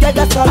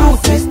ninapigaga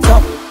saluti.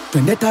 Stop,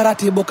 twende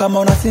taratibu kama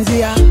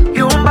unasinzia.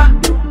 Yumba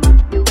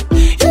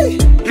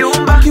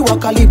kiwa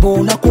karibu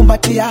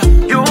unakumbatia.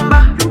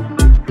 Yumba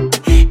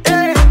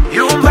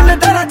twende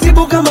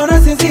taratibu kama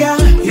unasinzia.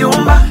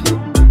 Yumba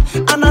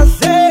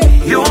anase.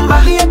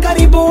 Yumba liye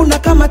karibu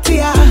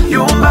unakamatia.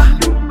 Yumba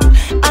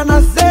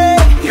anase.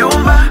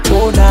 Yumba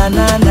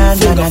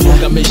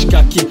Funga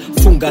meshkaki,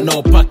 funga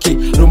no paki.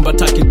 Rumba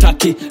taki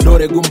taki,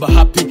 dore gumba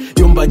happy.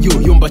 Yumba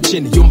juu, yumba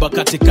chini, yumba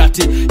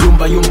katikati.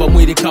 Yumba yumba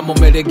mwili kama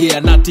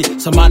umelegea nati.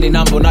 Samani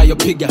nambo nayo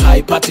piga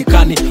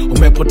haipatikani.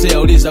 Umepotea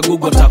uliza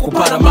Google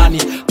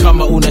takuparamani.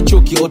 Kama una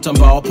chuki ota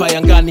mbao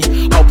payangani.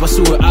 Au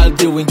pasue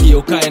ardhi wingie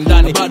ukae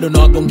ndani. Bado na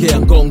wagongea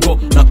ngongo,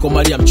 na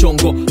komalia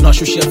mchongo, na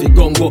shushia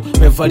vigongo,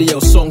 mevalia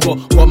usongo,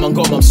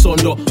 ngoma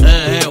msondo.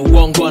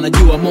 Uongo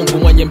anajua Mungu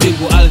mwenye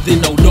mbingu, ardhi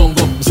na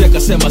udongo. Mzee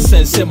kasema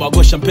sense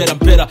magosha mpera.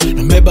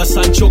 Na meba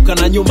sanchoka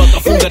na nyuma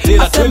kafunga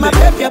tira. Asema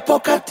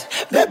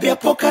baby ya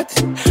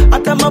pocket.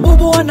 Hata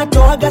mabubu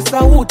wanatoaga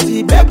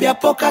sauti. Baby ya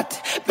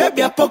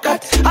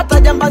pocket. Hata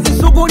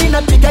jambazi sugu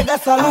linapigaga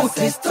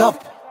saluti. Stop,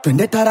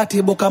 twende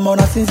taratibu kama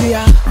unasinzia.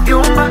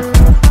 Yumba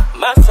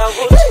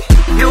Masauti,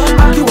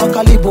 yumba kiwa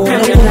karibu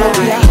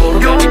unakurudia.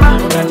 Yumba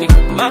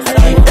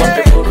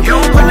Masauti,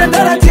 twende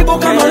taratibu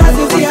kama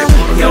unasinzia.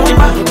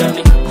 Yumba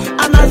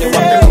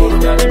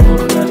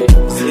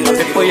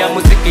Mapepo ya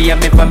muziki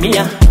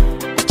yamevamia,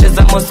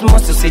 cheza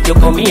mosmosi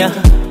usijokomia.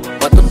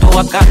 Watoto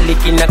wakali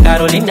kina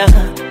Carolina,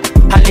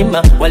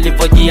 Halima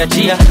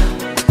walivojiachia.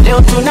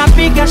 Leo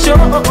tunapiga show,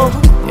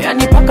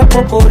 yani paka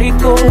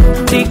poporiko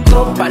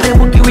tiko. Pale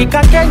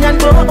ukiwika Kenya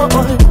ndo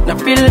na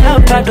feel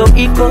love bado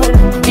iko.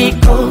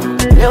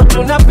 Leo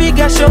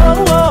tunapiga show,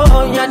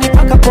 yani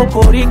paka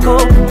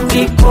poporiko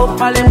tiko.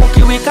 Pale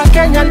ukiwika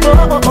Kenya ndo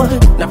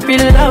na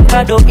feel love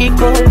bado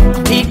iko.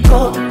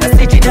 Na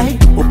sijidai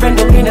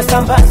upendo ina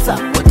sambaza,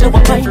 wote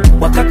wapai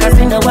wakaka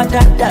zina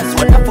wadadas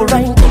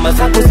wanafurahi. Ngoma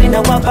zako zina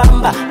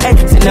wabamba,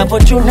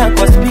 zinavochuna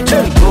kwa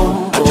speaker.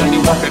 Achani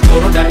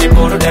wape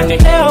burudani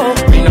leo,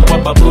 mina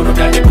wapa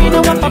burudani.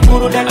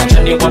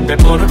 Achani wape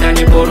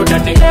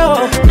burudani leo,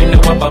 mina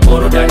wapa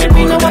burudani.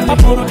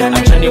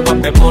 Achani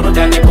wape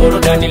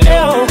burudani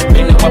leo,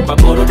 mina wapa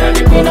burudani.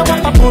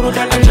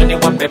 Achani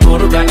wape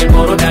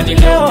burudani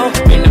leo,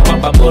 mina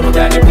wapa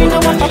burudani.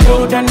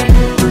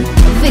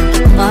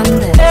 Vicky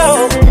Monday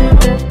leo,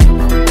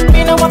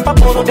 mina wapa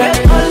burudani.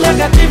 All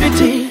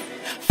negativity,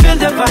 feel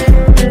the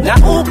vibe na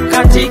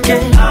ukatike.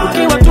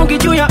 Ukiwa tungi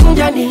juu ya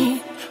mjani,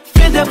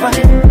 feel the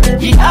vibe,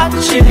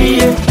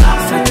 jiachilie.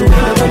 Satu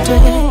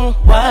wote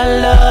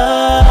wala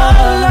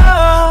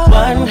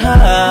one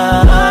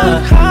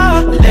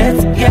heart.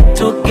 Let's get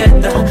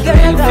together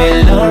and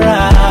feel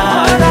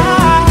alright.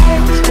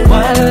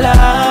 Wala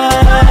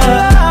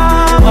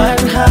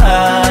one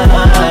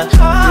heart.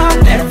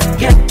 Let's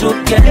get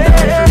together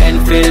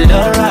and feel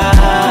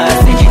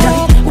alright. Sijidai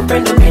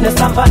upendo mina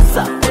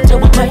sambaza, wote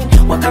wapai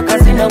wakaka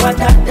zina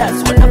wadadas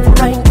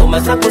wanafurahi. Ngoma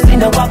zako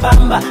zina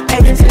wabamba,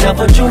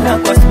 zinavochuna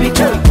kwa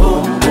speaker.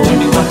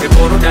 Achani wape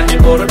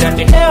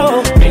burudani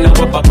leo, mina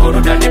wapa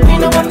burudani.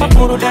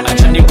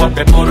 Achani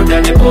wape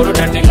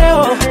burudani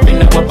leo,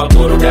 mina wapa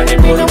burudani.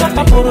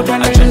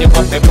 Achani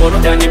wape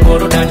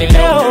burudani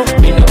leo,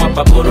 mina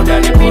wapa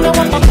burudani.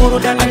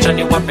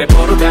 Achani wape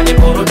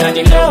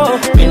burudani leo,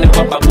 mina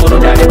wapa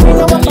burudani.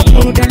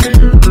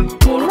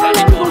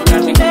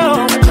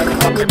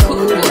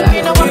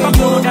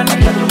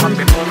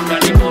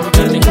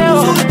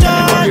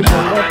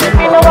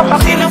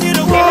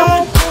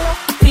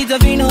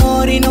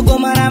 Rino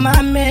goma na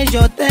mame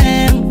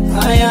jotem.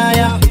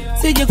 Ayaya,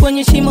 sije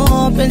kwenye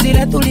shimo penzi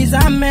letu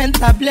lizame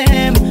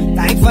ntablem.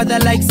 Like father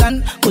like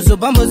son,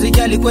 kusubambo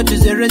zijali kwetu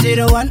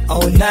 001.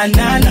 Oh na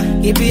na na,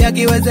 ipi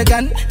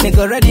yakiwezekana,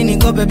 niko ready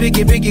nikope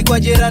piki kwa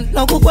jirani.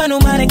 Na kukwenu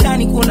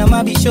Marekani kuna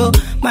mabisho,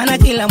 maana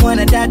kila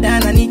mwana dada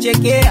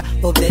ananichekea.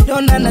 Hope they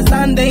don't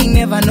understand, they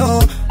never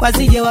know.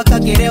 Wasije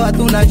wakakerewa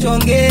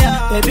tunachongea.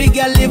 Baby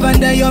girl live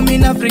under your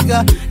in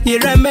Africa,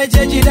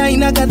 jiremeche jidai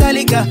na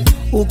kadhalika.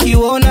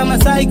 Ukiona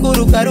Masai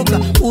kurukaruka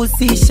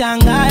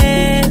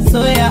usishangae,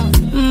 soya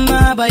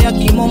maba ya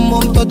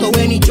kimombo, mtoto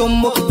weni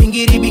chombo.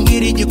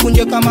 Bingiri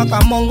jikunje kama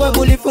kamongo,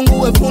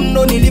 ulifungue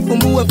fundo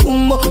nilifumbue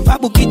fumbo.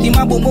 Babu kiti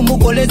mabumbu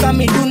koleza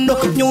midundo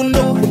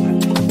nyundo.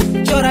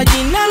 Chora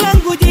jina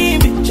langu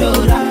Jimmy,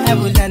 chora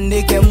hebu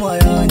landike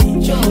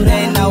moyoni.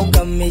 Chora na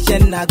ukamisha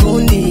na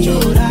gundi,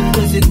 chora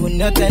usiku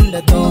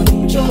notenda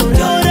toni.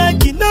 Chora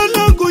jina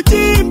langu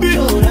Jimmy,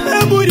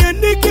 hebu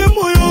landike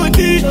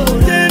moyoni.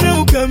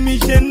 Tena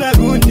ukamisha na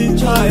gundi,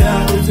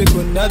 chora usiku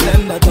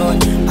notenda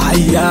toni.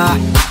 Aya.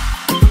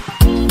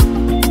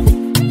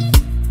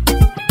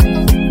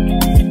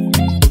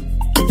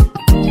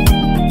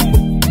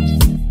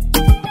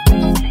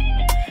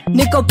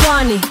 niko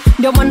pwani,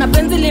 ndio maana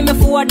penzi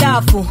limefua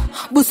dafu.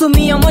 Busu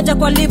 100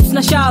 kwa lips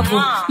na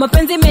shavu.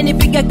 Mapenzi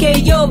imenipiga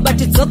KO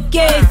but it's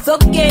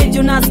okay.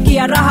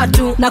 Junasikia raha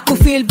tu na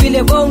kufeel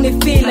vile wewe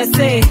unifeel I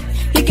say.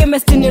 Hii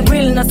chemistry ni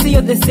real na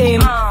sio the same.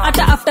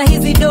 Hata after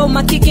hizi do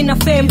makiki na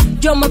fame,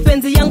 jo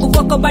mapenzi yangu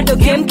kwako bado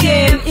game.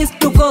 East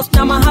to coast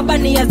na mahaba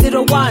ni ya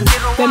 01.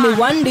 Femi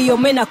one ndiyo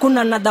mena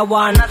kuna another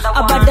one.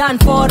 Abadan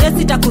forest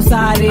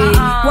itakusare.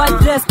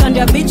 What dress kandi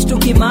ya beach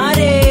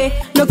tukimare.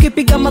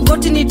 Nokipiga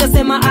magoti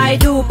nitasema I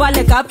do.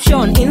 Pale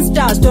caption,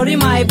 Insta, story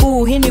my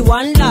boo. Hii ni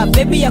one love,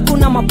 baby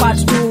hakuna mapart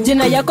 2.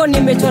 Jina yako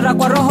nimechora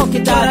kwa roho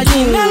kitatu.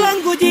 Jina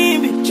langu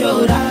Jimmy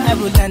chora,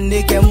 hebu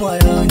tandike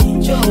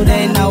moyoni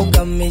chora, na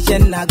ukamishe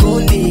na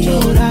gundi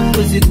chora,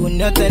 usiku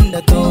nyote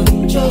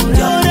ndotoni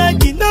chora.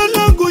 Jina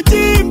langu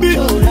Jimmy,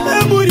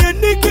 hebu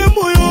tandike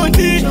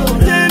moyoni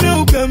tena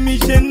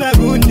ukamishe na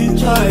gundi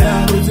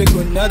chora, usiku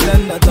nyote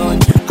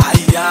ndotoni.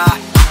 Aya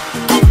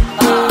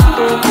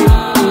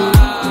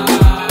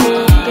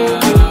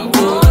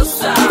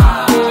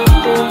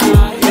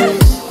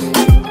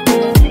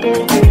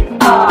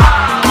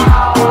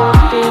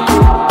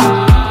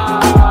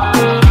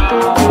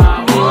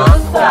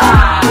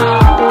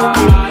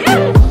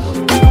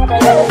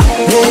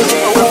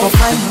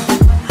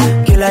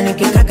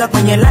nikitaka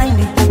kwenye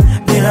line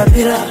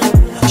bila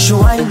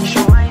shuaini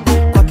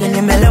kwake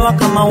nimelewa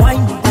kama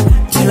wine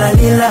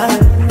tilalila.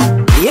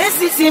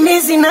 Yesi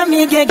simizi na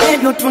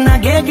migegedu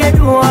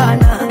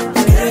tunagegeduana,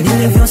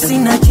 nilivyo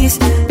sina chisi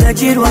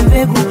tajiri wa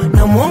mbegu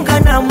na mwonga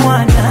na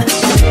mwana.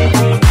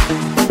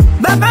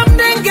 Baba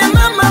mdenge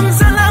mama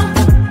msalamu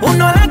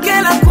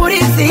unolake la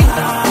kurithi,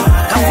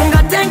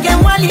 kafunga tenge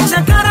mwali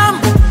chakaramu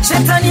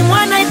shetani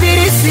mwana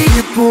ibilisi.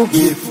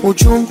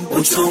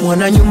 Uchungu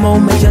mwana nyuma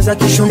umejaza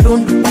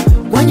kishundundu,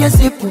 kwenye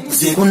zipu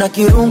kuna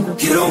kirungu,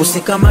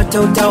 usikamate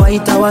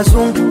utawaita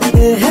wazungu.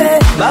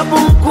 Babu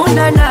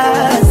mkuna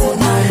nazi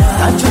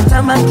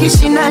kachuta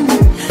makishinani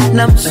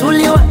na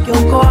msuli wake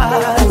uko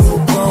wazi,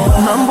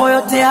 mambo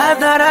yote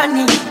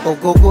hadharani.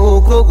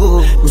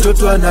 Ogogo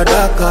mtoto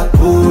anadaka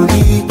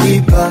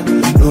ulikipa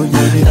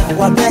nonyeni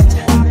na wabeta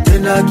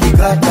tena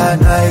kikata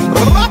na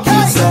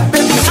ikiza.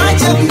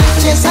 Acha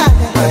kucheza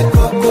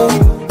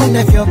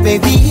unavyo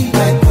baby,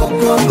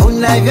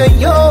 unavyo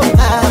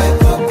yoga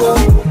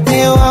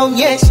leo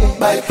aonyeshe.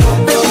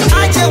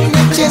 Acha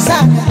kucheza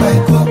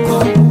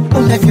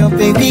unavyo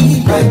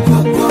baby,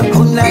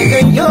 unavyo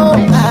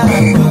yoga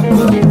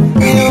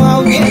leo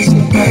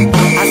aonyeshe.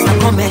 Asa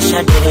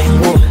komesha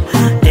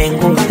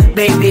dengu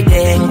baby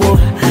dengu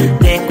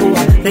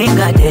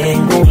ringa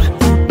dengu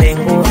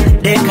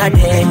deka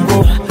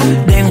dengu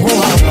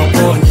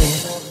wapone.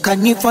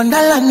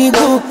 Kanifondala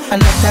miguu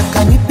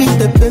anataka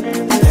nipite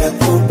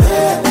peku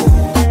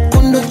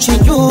kundo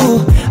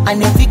chiju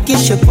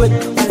anifikishe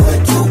kwetu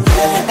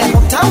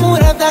utamu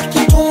radha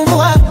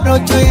kitumbua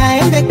rojo ya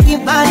embe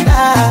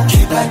kibanda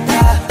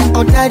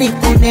odari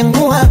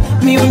kunengua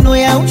miuno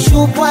ya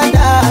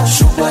ushubwada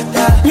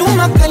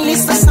nyuma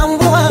kalisa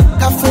sambua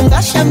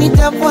kafungasha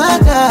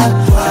mitabwaga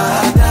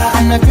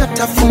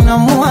anavyotafuna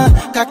mua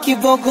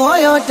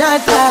kakibogoyo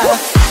dada.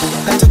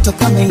 Katoto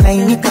kama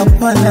ilainika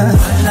bwana,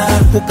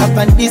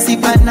 ukapandizi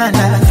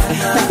banana,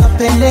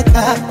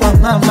 nakapeleka kwa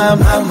mama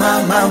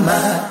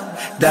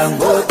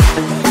Dangote.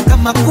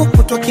 Kama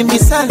kuku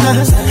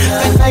tokimisana,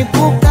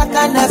 kanaibuka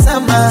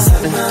kanazama,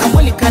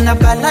 kamuli kana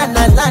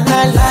banana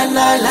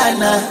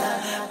lana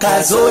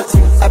kazote.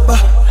 Apa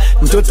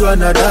mtoto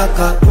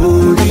anadaka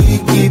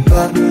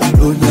ulikipa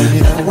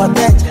nonyeni na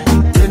wabeta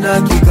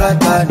tena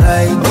kikata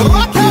na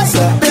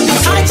ikiza.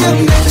 Acha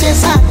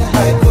kucheza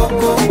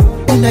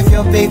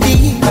unavyo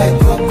baby,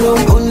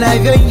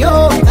 unavyo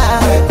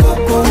yoga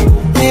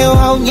leo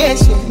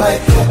aonyeshe.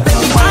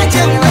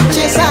 Acha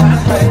kucheza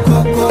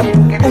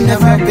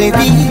unavyo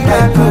baby,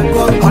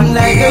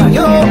 unavyo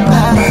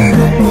yoga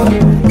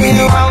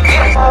leo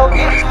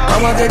aonyeshe.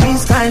 I'm on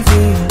this kind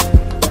feeling,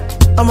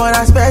 I'm on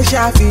that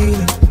special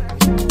feeling.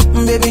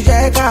 Baby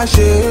check our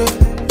shit,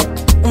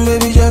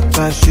 baby check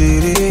our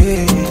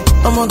shit.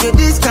 I'm gonna get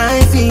this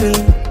kind feeling,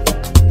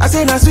 I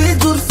say that sweet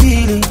good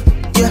feeling.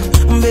 Yeah,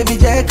 baby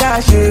check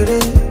our shit,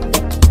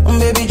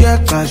 baby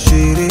check our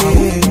shit.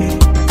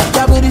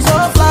 That booty so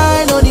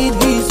fly, no need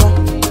visa.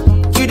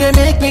 You dey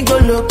make me go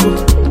loco.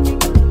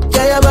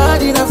 Yeah, your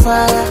body on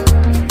fire.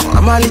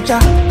 I'm a licha,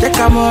 check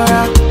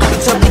camera.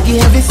 It's a biggie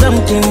heavy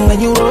something when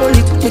you roll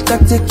it. Make I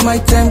take my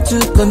time to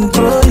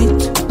control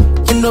it.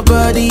 Ain't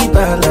nobody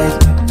bad like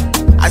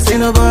me. I say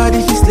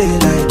nobody she slay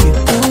like it.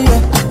 Oh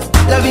yeah,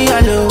 love you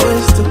all the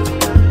ways too.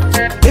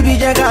 Baby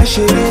check our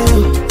shit.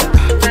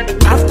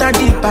 After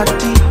the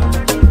party,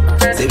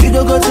 say we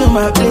go to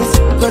my place,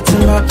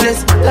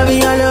 love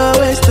you all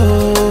always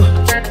too.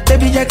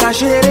 Baby check our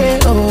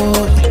shit,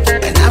 oh.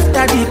 And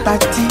after the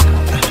party,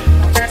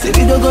 say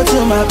we go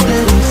to my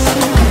place.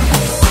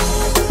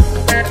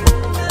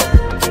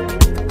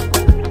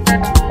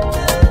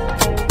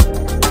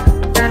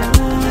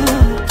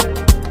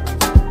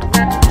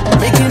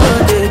 Make you know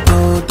they go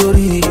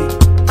Tori,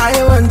 I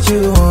want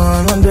you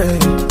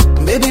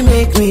 100. Baby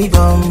make me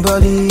come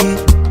body.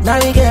 Now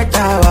we get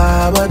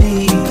our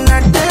body.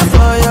 Not there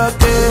for your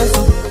case,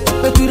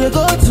 but you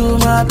go to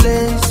my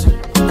place.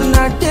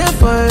 Not there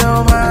for your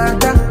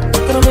mother,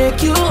 gonna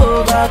make you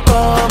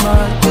overcome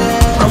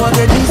again. I'ma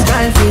get this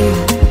kind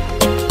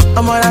feeling,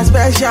 I'm on that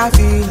special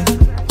feeling.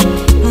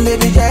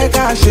 Baby check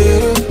our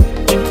shit,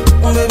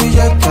 baby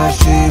check our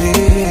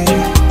shit.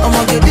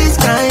 I'ma get this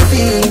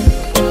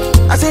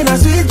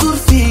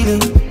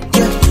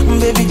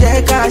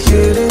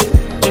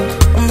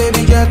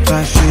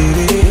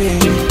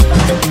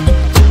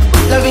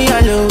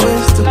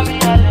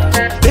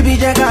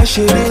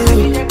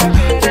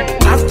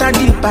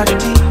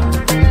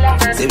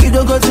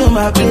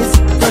my place,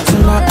 go to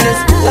my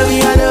place. Love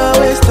you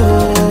always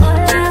too.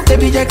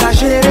 Baby, just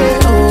cash it,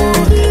 and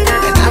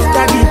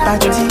after the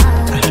party,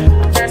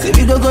 say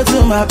we go to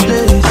my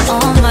place.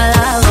 Oh my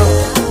love,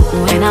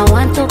 when I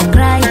want to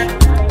cry,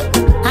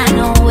 I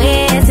know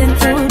ways to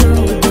do.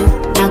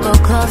 I go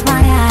close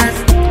my eyes,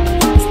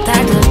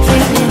 start to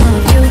dreaming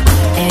of you.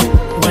 And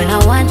when I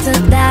want to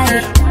die,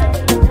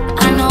 I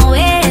know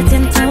ways to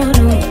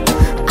do.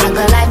 I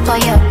go life for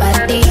your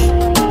body,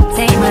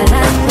 take my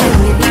last day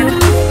with you.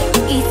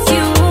 It's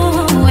you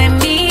and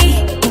me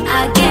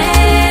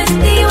against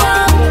the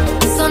world.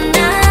 So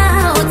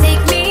now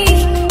take me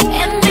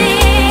and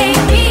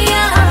make me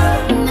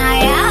up.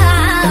 Naya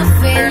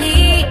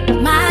feli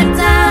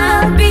mata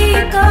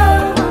biko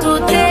to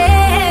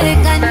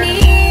take a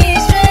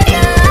nisha.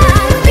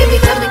 Baby,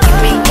 come and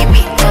give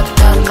me, go. Oh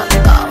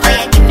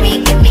yeah, give me,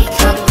 go.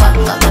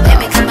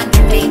 Baby, come and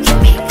give me, go.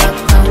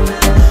 Oh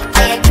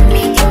yeah, give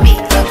me, go.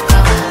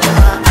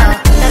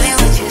 Love you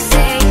what you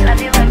say,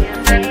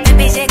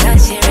 baby, take a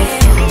share.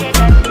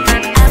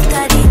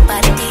 After the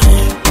party,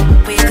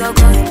 we go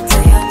to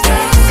your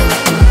place.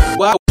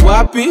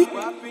 Wapi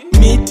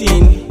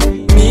meeting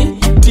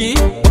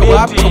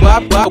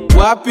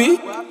wapi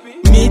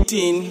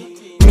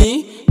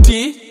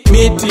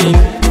meeting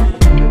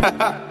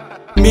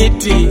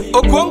meeting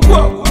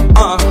Okonkwo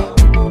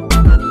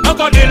Duck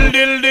a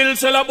dill,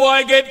 sell a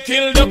boy get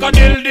killed. Duck a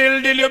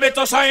dill, you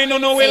better sign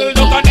on no will.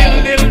 Duck a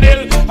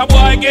dill, a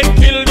boy get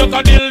killed. Duck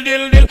a dill,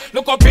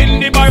 look up in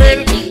the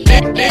barrel.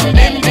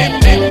 Dim.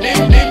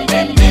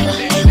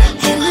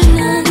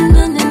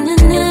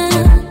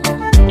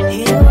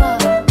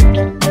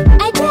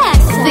 I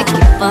guess Vicky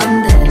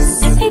Bundes.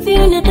 If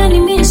you're not only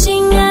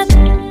missing up,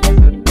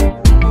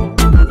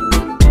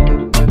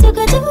 took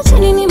a double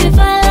chin in me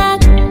fall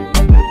out.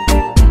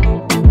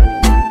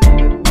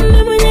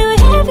 Remember they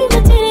were heavy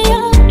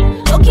material.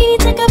 Okay,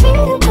 take a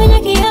video,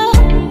 cognac yo.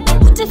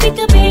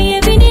 Utafika bei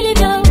every nearly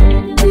do.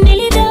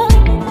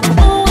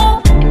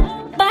 Oh,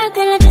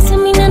 bakala just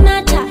mina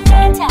nata.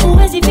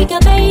 Uwezi fika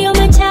bei yo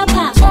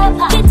machapa.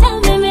 Get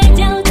out me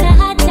meja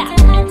utahata.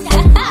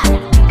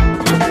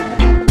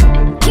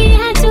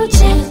 Kiatu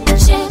check.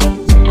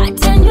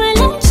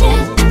 Atanywele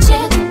check.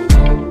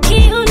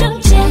 Kiuno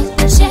check.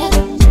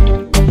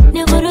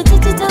 Negoro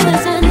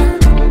tutawezana.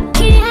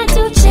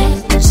 Kiatu check.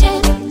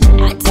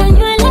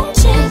 Atanywele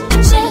check.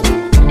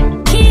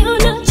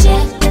 Kiuno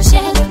check.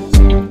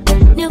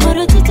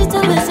 Negoro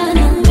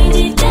tutawezana.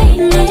 Mijidai.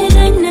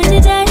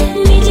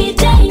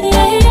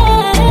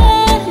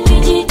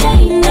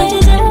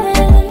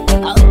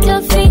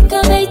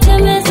 Autafika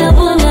baitemeza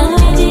bona.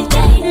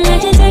 Mijidai.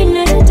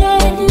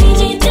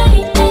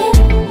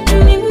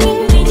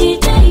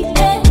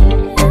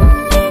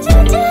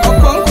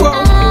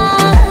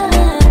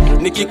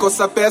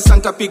 nikikosa pesa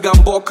ntapiga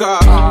mboka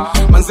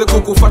manze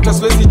kukufata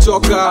siwezi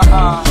choka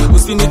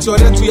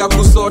usinichore tu ya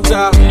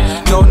kusota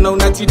naona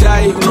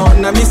unatidai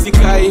unaona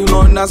misikai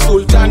unaona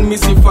sultan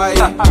misifai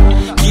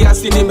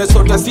kiasi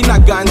nimesota sina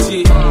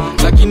ganji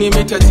lakini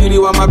mitajiri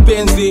wa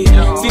mapenzi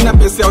sina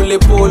pesa ya ule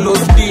polo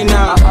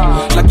stina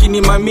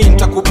lakini mami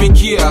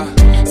nitakupikia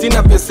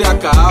sina pesa ya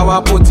kahawa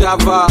hapo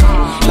Java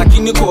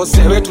lakini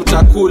kosewe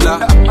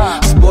tutakula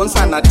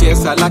sponsor na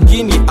tesa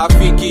lakini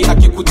afiki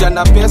akikuja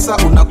na pesa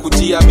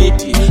unakujia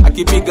miti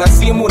akipiga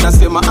simu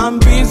unasema I'm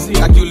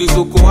busy akiuliza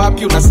uko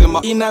wapi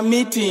unasema ina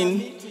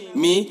meeting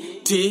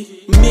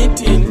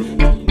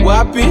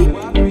wapi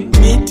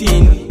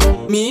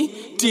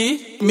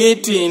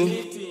meeting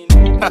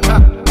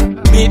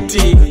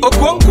miti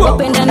Okonkwo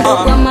Wapenda ndo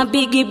kwa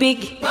mabigi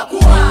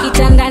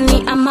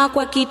kitandani ama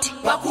kwa kiti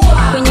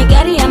kwenye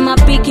gari ama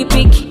piki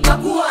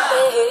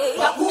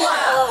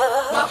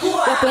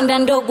Wapenda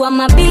ndo kwa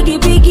mabigi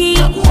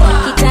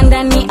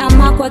kitandani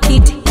ama kwa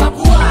kiti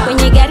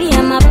kwenye gari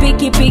ama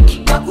piki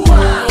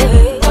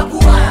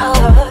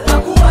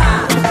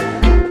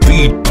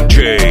DJ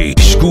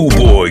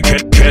Schoolboy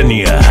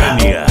Kenya.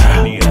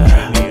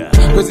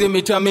 Kwezi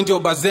mitami ndio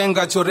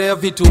bazenga chorea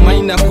vitu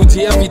maina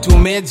kujia vitu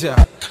meja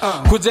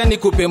kuja ni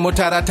kupe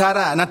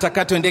motaratara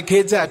nataka twende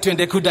keja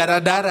twende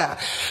kudaradara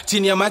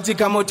chini ya maji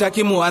kama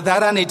utaki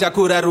muadhara na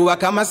itakurarua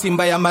kama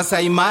simba ya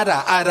Masai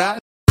Mara ara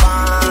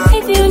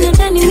If you not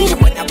done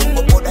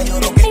me,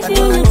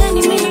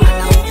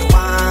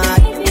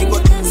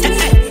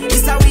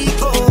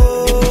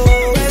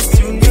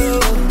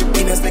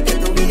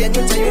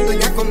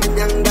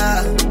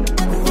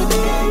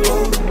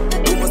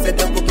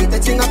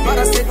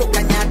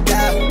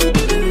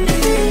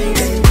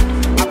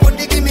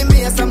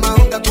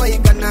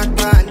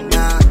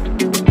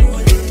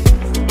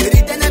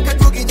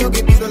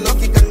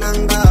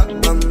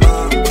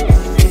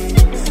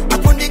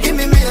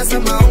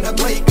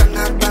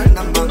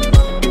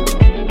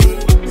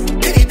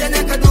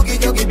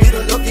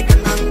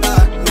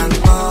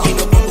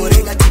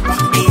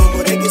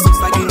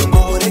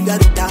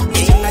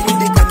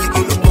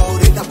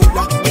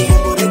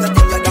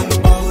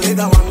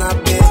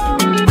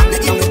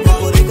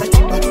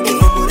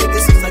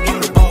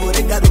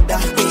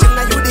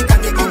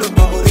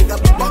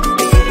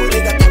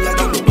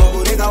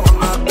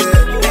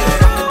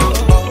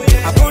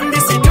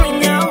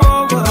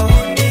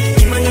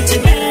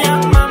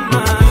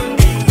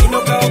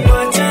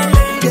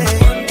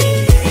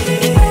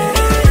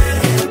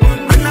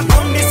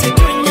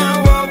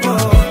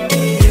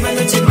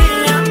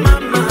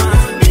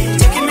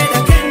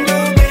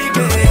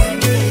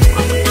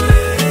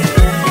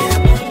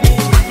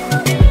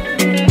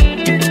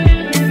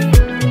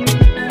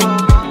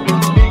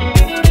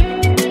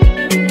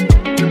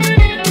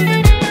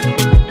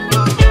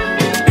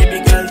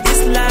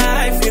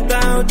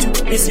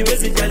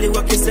 nisiwezi jali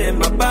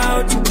wakisema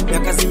about.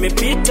 Miaka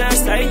zimepita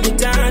saini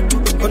tatu,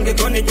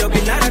 kone job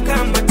inara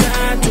kama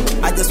tatu.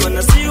 I just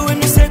wanna see you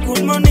when you say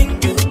good morning.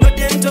 Your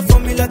dental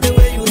formula the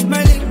way you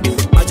smiling.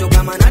 Majo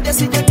kama nade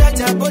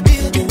sijatacha body.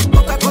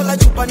 Coca-Cola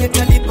chupa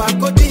nitalipa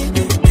kodi.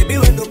 Baby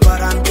wendo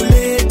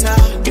parambuleta,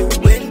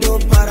 wendo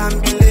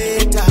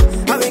parambuleta.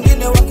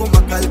 Hawengine wako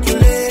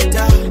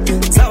makalkuleta,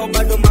 sao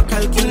bado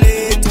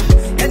makalkuleta.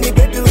 Yani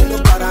baby wendo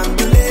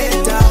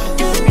parambuleta,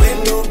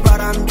 wendo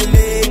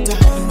parambuleta.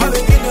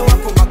 Hawengine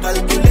wako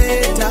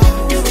makalkuleta,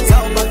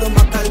 sao bado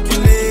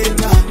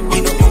makalkuleta.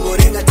 Ino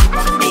kongorega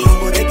tipa,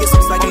 kongorege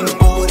sosa gino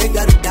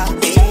kongorega rita.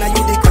 Ina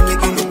yude kanye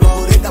gino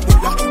kongorega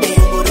bula.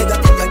 Kongorega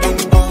kaka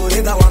gino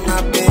kongorega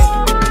wangabe.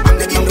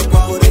 Ane gino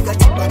kongorega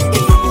tipa,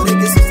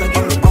 kongorege sosa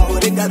gino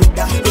kongorega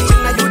rita.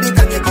 Ina yude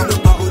kanye gino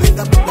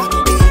kongorega bula.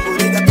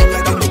 Kongorega kaka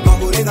gino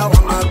kongorega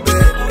wangabe.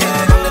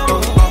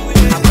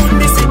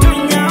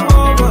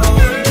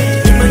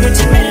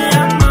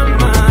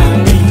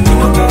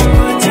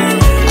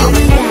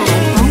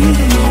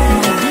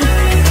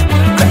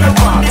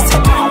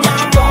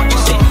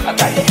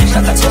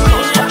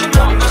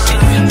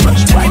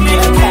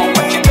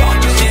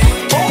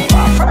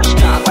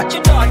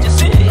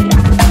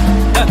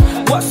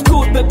 What's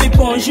good, baby,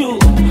 bonjour.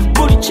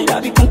 Buri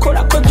chirabi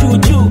kunkora kwa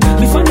juju.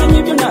 Bifanya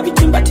nibyo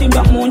nabitimba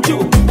timba munju.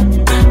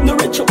 No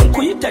recho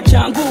kuita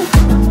jangu.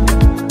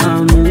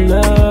 I'm in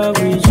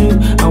love with you.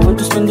 I want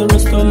to spend the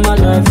rest of my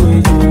life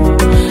with you.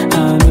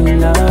 I'm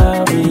in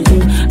love with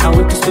you. I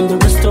want to spend the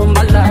rest of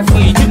my life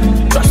with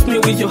you. Trust me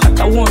with your heart,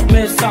 I won't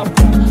mess up.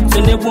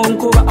 Then it won't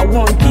go, I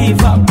won't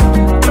give up.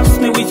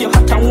 Trust me with your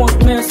heart, I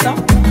won't mess up.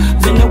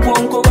 Then it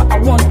won't go, I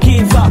won't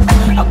give up.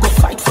 I go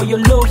fight for your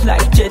love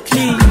like Jet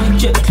Li,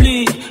 Jet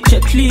Li,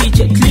 Jet Li,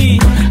 Jet Li.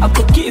 I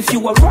could give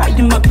you a ride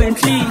in my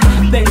Bentley,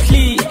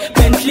 Bentley,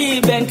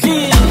 Bentley,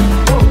 Bentley.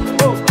 Oh,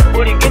 oh,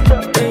 what do you get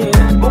up?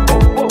 Oh, oh,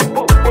 oh,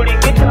 oh, what do you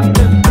get up?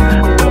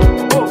 Oh,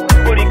 oh,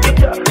 what do you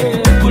get up?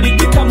 What do you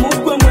get up?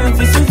 Move when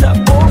this is up.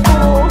 Oh,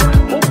 oh,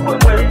 move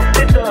when this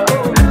is up.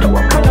 The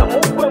wakala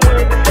move when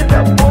this is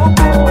up. Oh,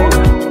 oh,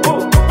 oh,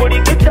 what do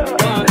you get up?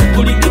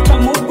 What do you get up?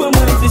 Move when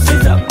this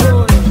is up.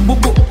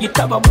 Bubu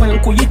yitaba when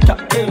kuyita.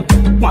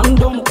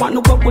 Wando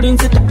mkwano kwa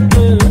kulinzita.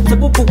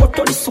 Bubu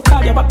wotoli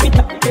sukari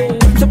abapita.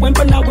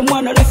 Wemba nawe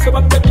mwana lefe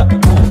bapeta.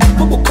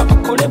 Bubu kaba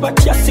kole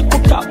batia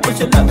sikuta. Cause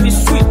your love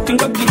is sweet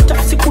inga gita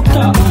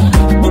sikuta.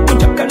 Bubu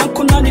jakana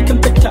kunani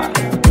kempeta.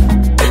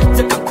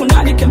 Zeka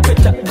kunani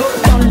kempeta. Go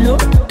down low,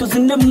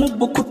 tuzine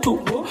mubu kutu.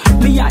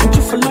 Me and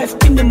you for life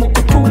kinde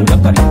mukutu.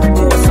 Ngabala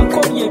kuwa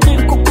sankoye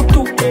gen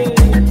kukutu.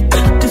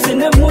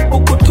 Tuzine mubu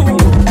kutu.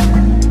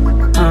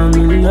 I'm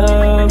in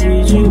love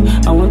with you.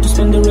 I want to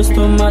spend the rest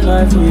of my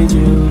life with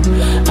you.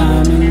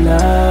 I'm in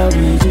love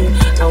with you.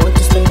 I want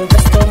to spend the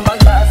rest of my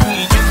life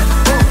with you.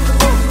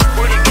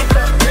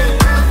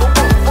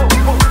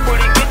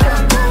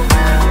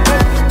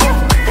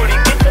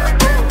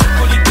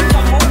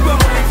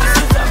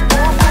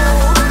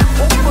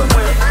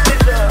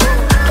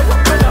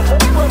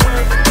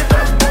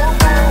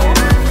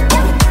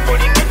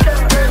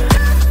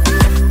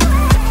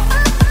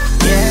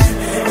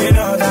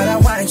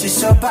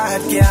 So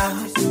bad, girl.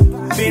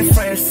 Been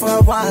friends for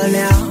a while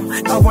now.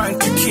 I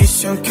want to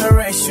kiss you and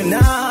caress you now.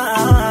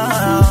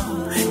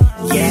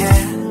 Yeah,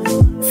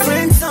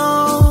 friends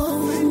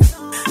on.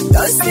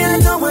 Does me I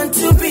don't want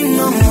to be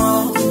no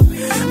more.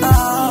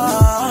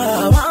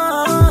 I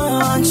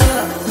want you.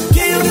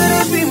 Yeah, you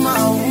gotta be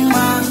my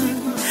woman.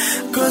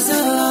 Cause I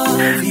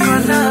love you.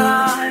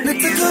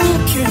 Let's go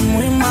look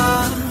with my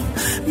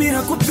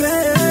miracle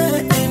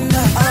and I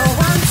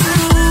want you.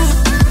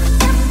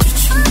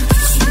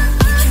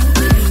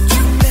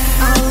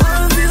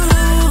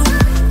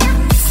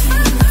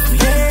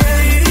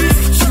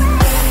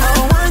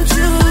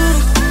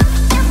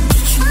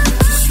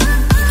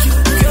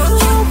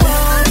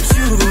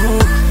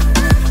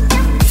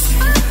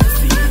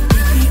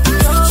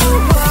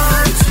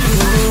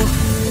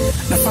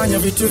 Nafanya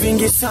vitu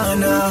vingi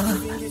sana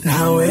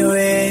na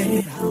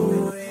wewe,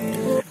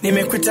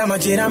 nimekuta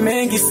majira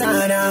mengi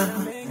sana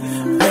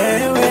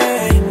wewe.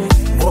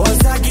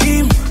 Was a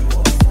game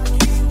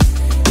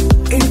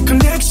in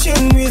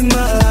connection with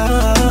my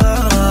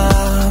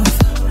love.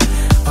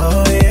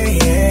 Oh yeah,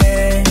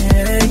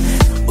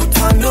 yeah.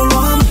 Utando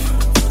wangu,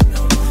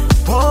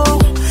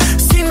 oh,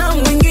 sina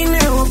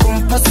mwingine wa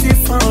kumpa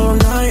sifa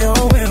unayo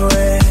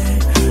wewe.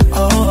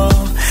 Oh,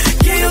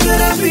 yeah, you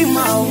gotta be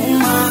my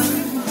woman.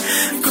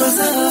 Cause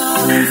I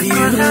love you.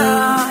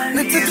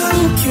 Nataka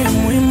mke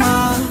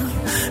mwema,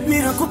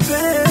 mira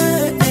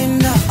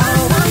kupenda. I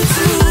want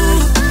you.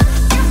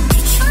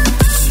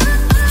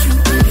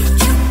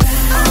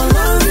 I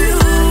love you.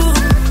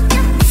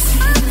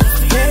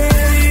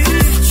 Yeah.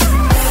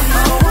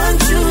 I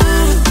want you.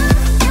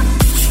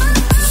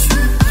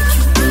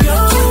 You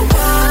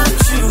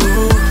want you.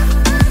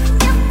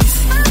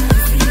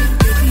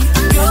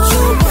 You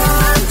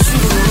want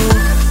you.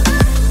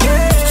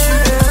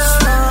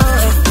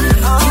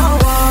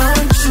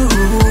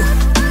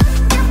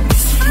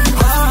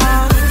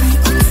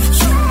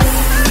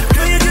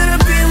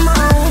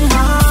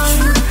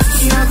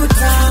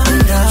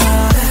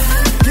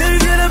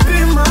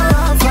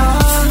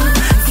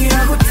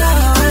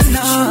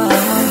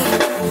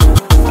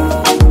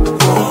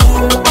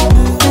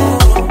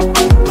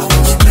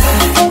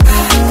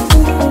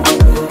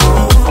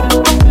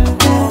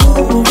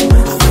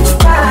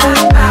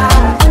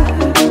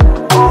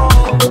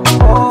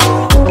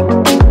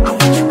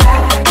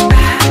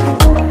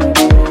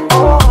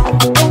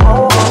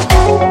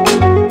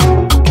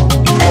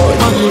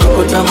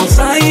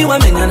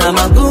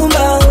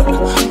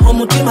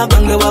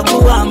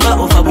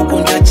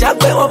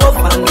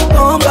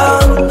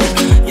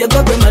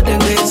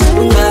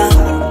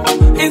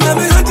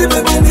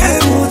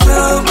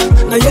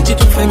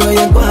 chitufenyo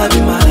yengwa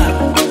bimala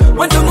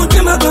wando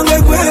mutima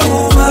gwange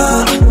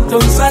gwewuma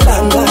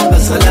tonsalanga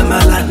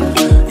basalamala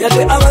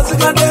yade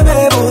abazikade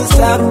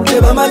bebuuza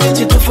tebamanyi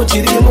kitufu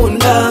kiri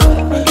munda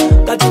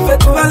kati ffe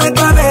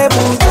tubaleka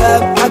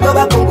bebuuza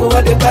agoba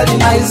kunkuwadde kali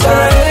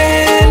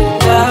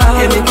naizarenda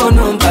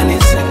emikono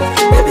mpanise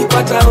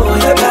ebikwatawo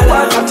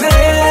oyagala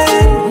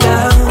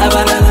katenda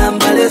abalala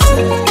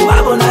mbalese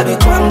babona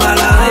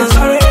bikwangala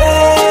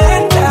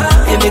naizarenda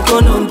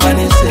emikono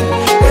mpanise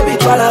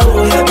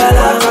ebitwalawo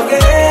oyagala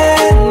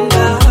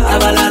kagenda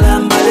abalala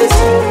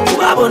mbalese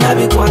babona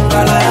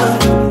bikwangala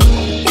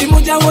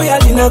imujawo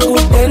yalina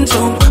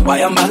kudentom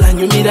wayambala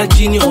nyumira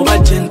jini oba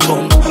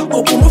jentom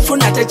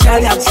okumufuna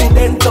tekyali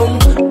accidentom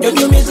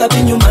yonyumiza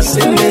binyuma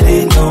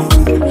sembereno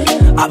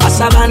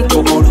abasaba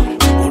ntobolo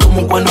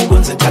olumukwano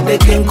gonze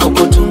taddeko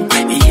enkokoto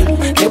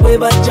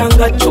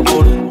nebwebajjanga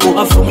jogolo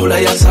oba fomula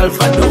ya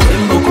salfado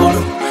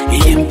embokolo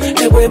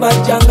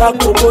nebwebajjanga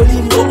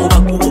kobolingo oba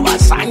kubo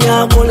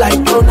basanyamo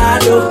like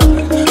Ronaldo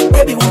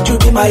baby would you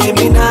be my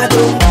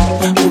eminado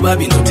kuba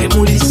bino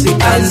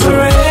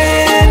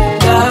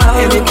temulisekanzorenda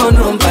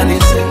emikono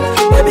mpanise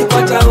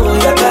ebikwatawo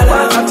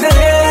oyagala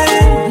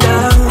katenda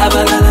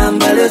abalala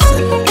mbalese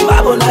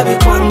babona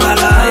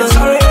bikwangala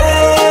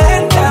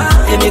sorenda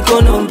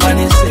emikono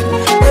mpanise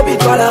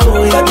ebitwalawo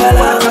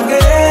oyagala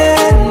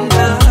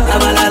kagenda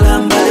abalala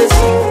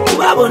mbalese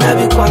babona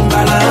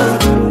bikwangala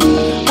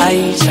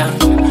Aisha,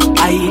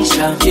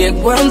 Aisha,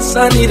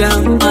 yegwansanira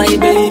my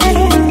baby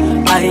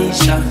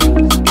Aisha,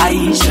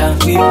 Aisha,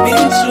 we've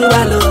been through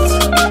a lot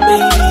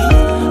baby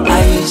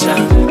Aisha,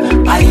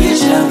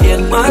 Aisha,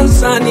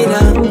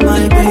 yegwansanira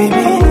my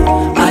baby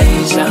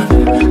Aisha,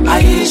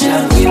 Aisha,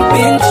 we've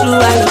been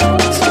through a lot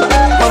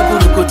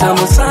wakulukuta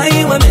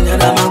musai wamenya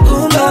na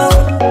magumba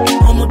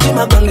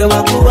omutima gwange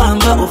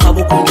wakubamba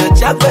ofabukunda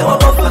chakwe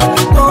wakofa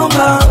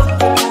komba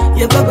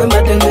yegwagwe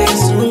madenge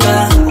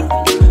isunga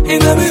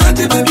ingabe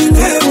ati baby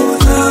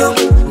nebuza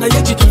na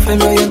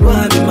yechitufenyo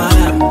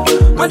yegwabimala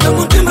manda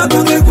mutima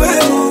gwange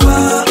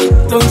gwewuba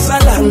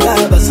tonsalanga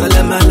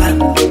basalamala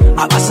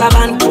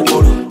abasaba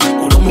ntokolo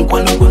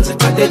olumukwano gonze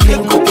taddeko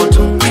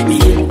enkokoto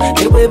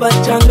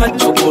nebwebajjanga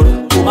jogolo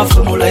oba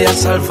fomula ya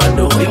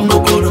salfado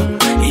embokolo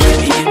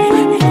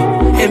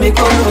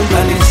emikono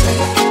mpanise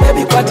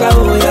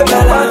ebikwatawo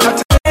oyagala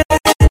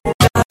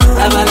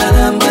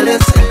abalala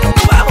mbalese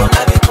babona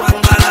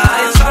bikwangala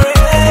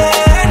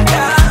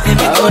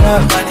emikono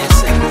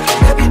mpanise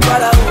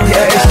ebitwalawo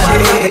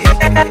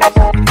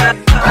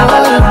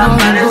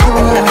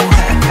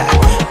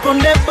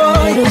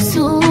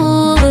Rusu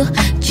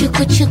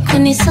chuku chuku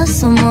ni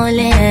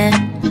sosomole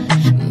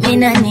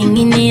mina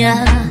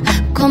ninginia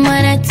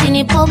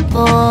komaratini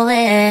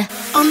popowe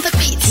on the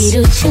beat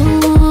kiruchu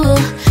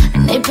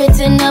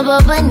nipete na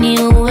baba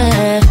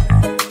niuwe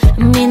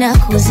mina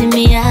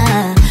kuzimia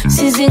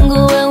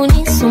sizinguwe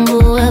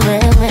unisumbue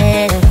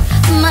wewe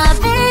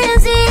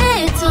mapenzi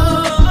yetu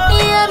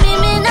ya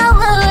mimi na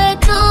wewe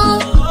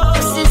tu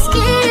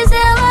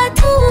usisikize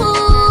watu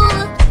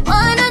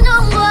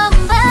wananongwa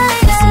mbaya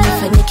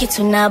usinifanye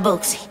kitu na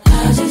boxi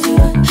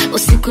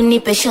usiku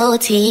nipe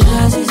shoti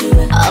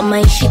ama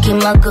ishike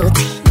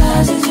magoti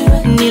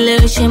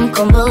nileweshe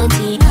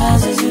mkomboti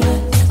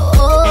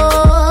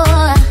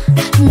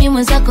mi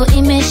mwenzako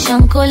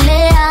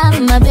imeshankolea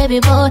my baby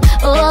boy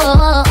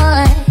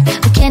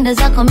ukienda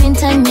zako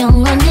minta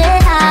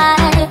nyongonyea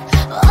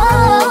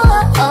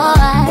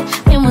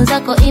mi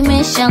mwenzako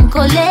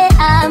imeshankolea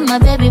my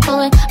baby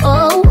boy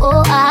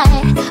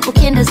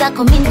ukienda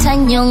zako minta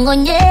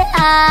nyongonyea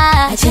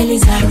achali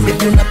zangu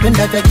bibi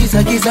unapenda vya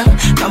giza giza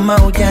kama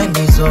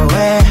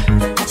hujanizoea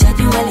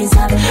achadi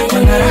walizame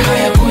mana raha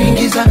ya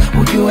kuingiza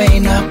ujue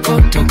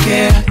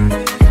inapotokea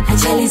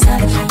achali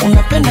zangu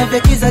unapenda vya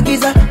giza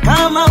giza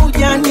kama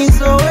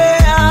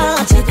hujanizoea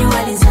achadi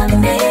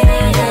walizame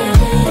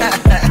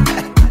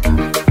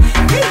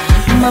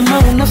mama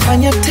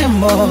unafanya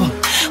tembo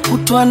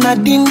kutwa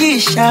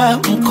nadindisha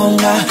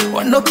mkonga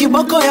wando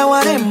kiboko ya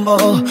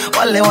warembo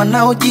wale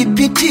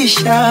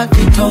wanaojipitisha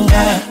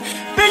vitonga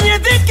penye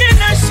dhiki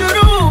na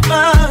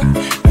shuruba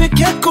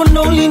peke yako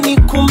ndo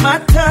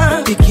ulinikumata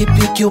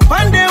pikipiki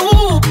upande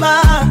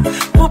uba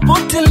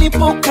popote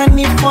lipo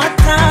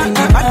kanifuata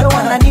bado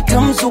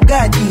wananita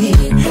mzugaji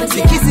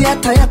sikizi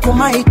hata yako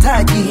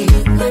mahitaji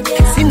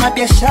sina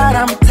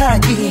biashara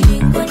mtaji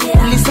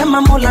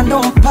ulisema Mola ndo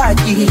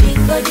mpaji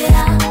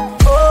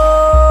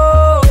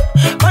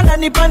mana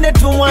nipande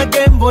tumwage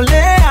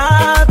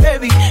mbolea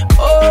baby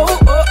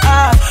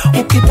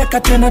ukitaka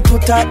tena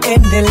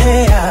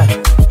tutaendelea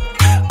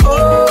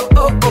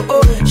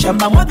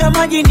shamba mwaga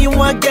maji ni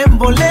mwage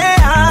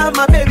mbolea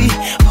my baby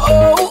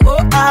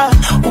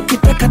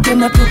ukitaka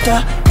tena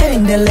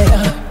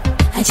tutaendelea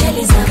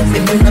achali zangu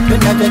mimi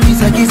napenda vya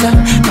giza giza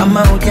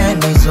kama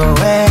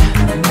hujanizoea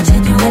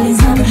achadi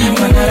walizame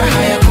mana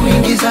raha ya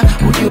kuingiza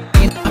ujue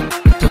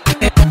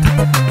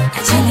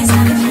achali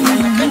zangu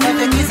napenda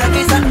vya giza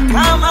giza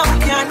kama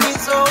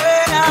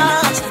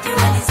hujanizoea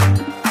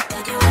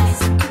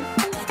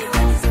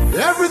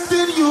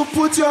everything you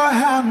put your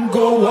hand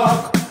go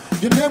walk.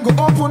 Your name go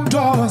open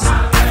doors.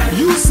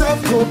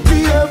 self go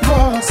be a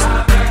boss.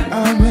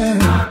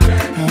 Amen,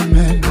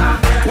 amen.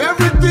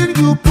 Everything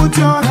you put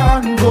your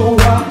hand go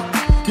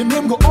up, your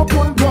name go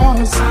open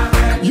doors.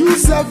 You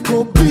self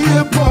go be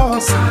a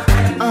boss.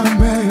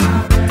 Amen,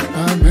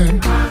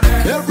 amen.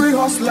 Every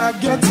hustler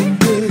getting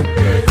paid.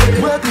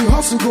 Where the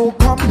hustle go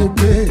come the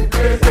pay.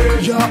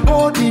 Your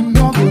own in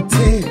no go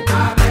take.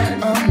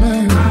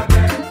 Amen.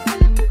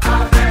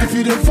 If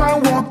you don't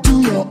find work,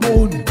 do your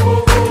own.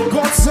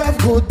 God self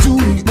go do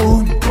his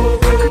own.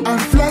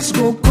 And flesh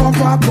go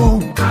cover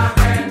bone.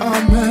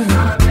 Amen,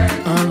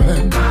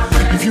 amen.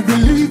 If you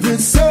believe it,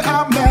 say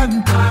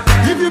amen.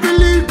 If you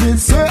believe it,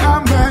 say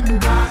amen.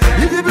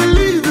 If you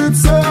believe it,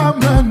 say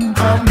amen.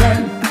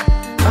 Amen,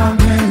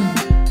 amen.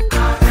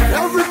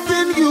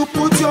 Everything you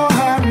put your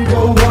hand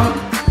go up,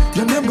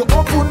 your name go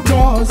open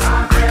doors.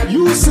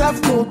 You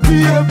self go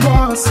be a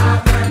boss.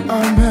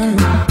 Amen,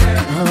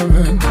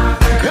 amen.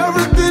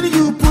 Everything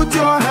you put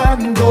your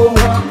hand go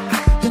up,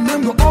 your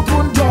name go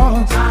open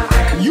doors.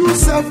 You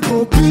self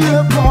go be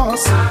a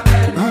boss.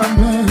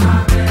 Amen,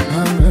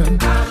 amen.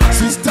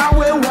 Sister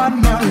where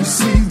one man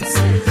receives,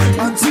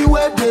 until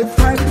where they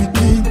find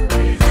begin.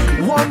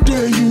 One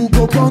day you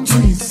go born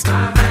twins.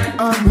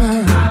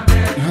 Amen,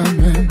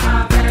 amen.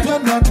 They're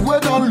not we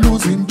don't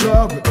losing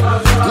job.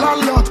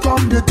 Landlord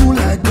come they do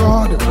like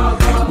God.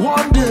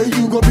 One day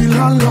you go be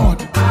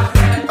landlord.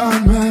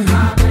 Amen,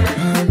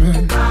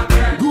 amen.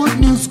 Good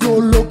news go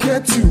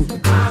locate you.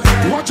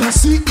 Watch and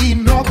see it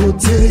no go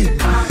take.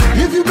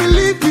 If you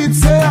believe it,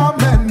 say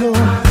amen. No,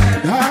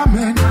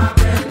 amen,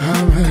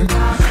 amen.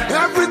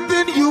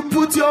 Everything you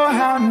put your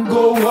hand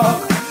go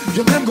up,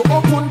 your name go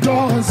open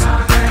doors.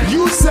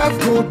 You self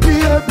go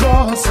be a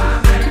boss.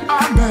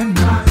 Amen,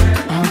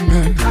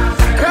 amen.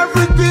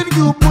 Everything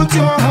you put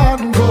your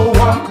hand go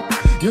up,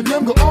 your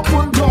name go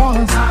open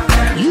doors.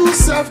 You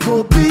self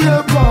go be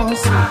a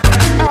boss.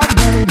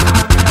 Amen,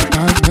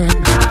 amen.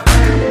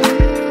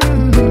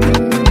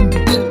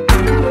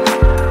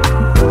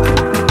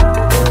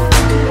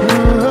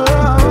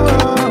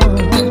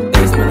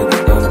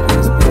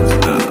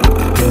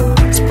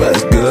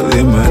 Spice girl,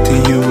 in my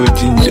tea, you a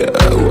ginger.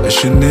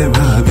 Wash your name,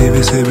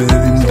 baby, say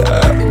Belinda.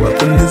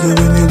 Weapon is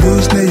when you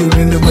lose, now you're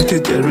in the match.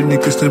 Jerry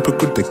Nicholas, never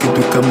could take it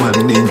to come on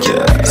ninja.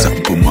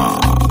 Sampuma,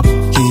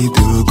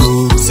 Kidogo,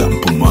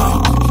 Sampuma.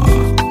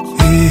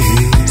 Hey,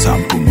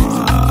 Sampuma,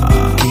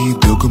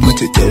 Kidogo,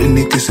 match. Jerry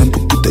Nicholas, never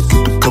could take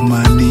it to come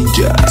on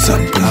ninja.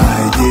 Sampuma,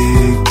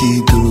 yeah,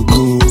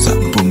 Kidogo,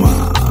 Sampuma.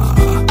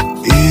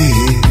 Hey,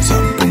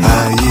 Sampuma,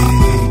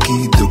 yeah,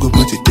 Kidogo,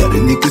 match. Jerry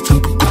Nicholas,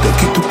 never could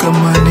take it to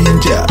come on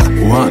ninja.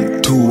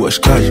 1, 2,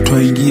 ashkaji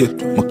twaingia.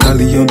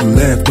 Makali on the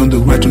left, on the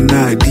right, an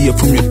idea.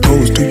 From your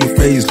toes to your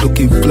face,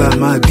 looking fly,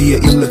 my dear.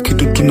 Ila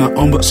kitu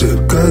tunaomba,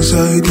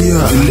 serikaza idea.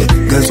 Vile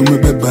gazi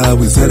umebeba,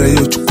 wizara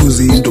ya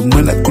uchukuzi. Ndo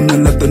maana kuna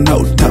ladha na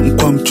utamu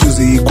kwa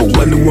mchuzi. Kwa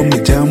wale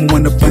wamejamu,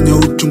 wanafanya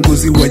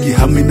uchunguzi.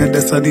 Wajihami na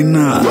dasari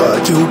na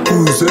wache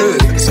upuze.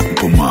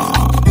 Sampuma,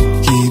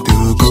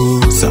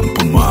 kidogo,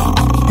 Sampuma.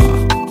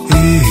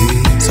 Hey,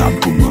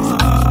 Sampuma,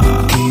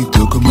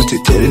 kidogo,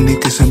 machechere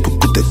nikisampu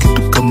kuta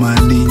kitu kama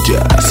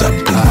ninja.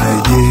 Sampuma,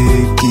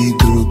 yeah,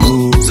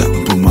 kidogo,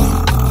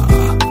 Sampuma.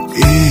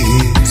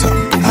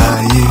 Sampuma,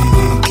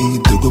 yeah,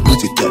 kidogo,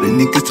 machechere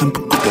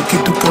nikisampu kuta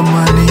kitu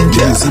kama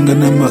ninja. Zinga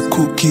na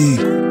makuki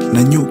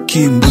na nyuki,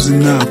 mbuzi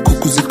na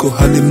kuku ziko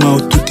hali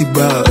maututi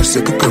bar.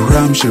 Seka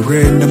karam,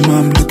 sherehe na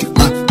mamluki.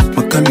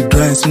 Makali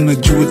dry,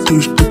 unajua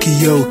tu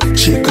shtuki yo.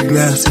 Shake a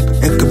glass,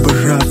 eka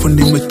barafu.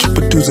 Ni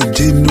machupa tu za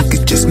gin,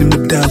 ukichess ni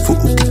madafu.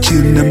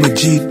 Ukichill na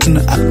maji,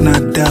 tuna act na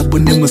adabu.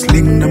 Ni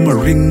masling na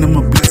maring na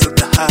mablesa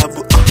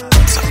dhahabu.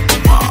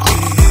 Sampuma,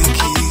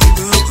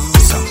 kidogo,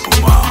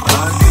 Sampuma.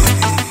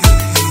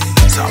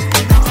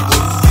 Sampuma,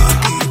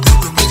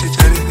 kidogo,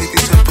 machechari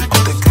nikisampu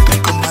kuta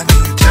kitu kama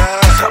ninja.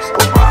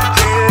 Sampuma,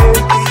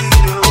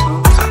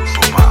 kidogo,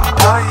 Sampuma.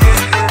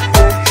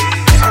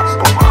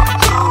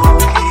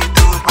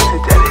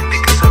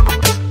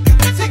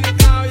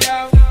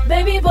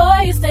 Baby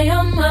boy, you stay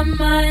on my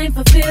mind,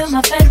 fulfill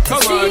my fantasy.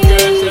 Come on,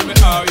 girl, tell me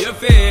how you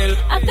feel.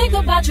 I think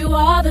about you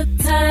all the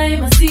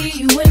time. I see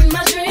you in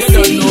my dreams.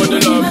 You don't know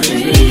the love is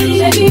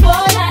real. Baby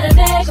boy, not a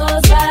day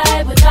goes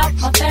by without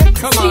my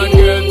fantasy. Come on,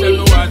 girl, tell me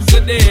what's the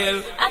deal.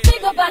 I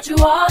think about you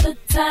all the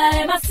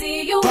time. I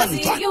see you, I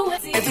see you, I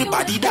see you.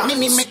 Everybody dance.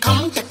 Nini me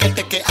come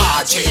take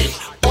aje.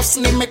 Boss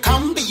ni me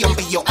come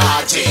biyo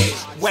aje.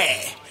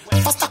 Where?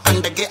 Fasta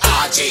kandege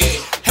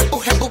aje.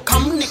 Hebu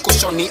come ni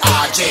kushoni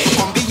aje.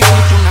 Kombiyo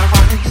tuna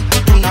run,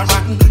 tuna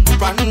run.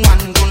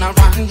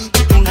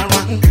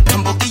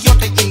 Kambogi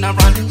yote ina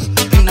run.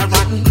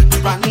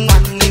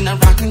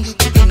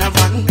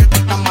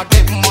 Nama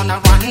dem wanna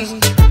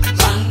run.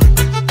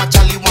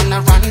 Achali wanna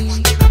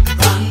run.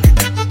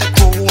 The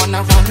crew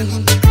wanna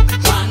run.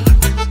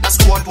 The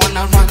squad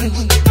wanna run.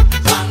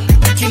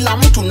 Kila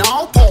mtu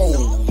now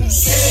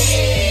pose.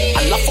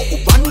 Alafu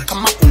urun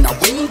kama una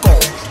wingo.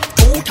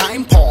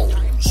 2-time pause.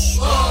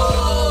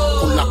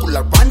 Kula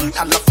run,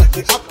 alafu ku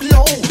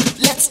upload.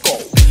 Let's go.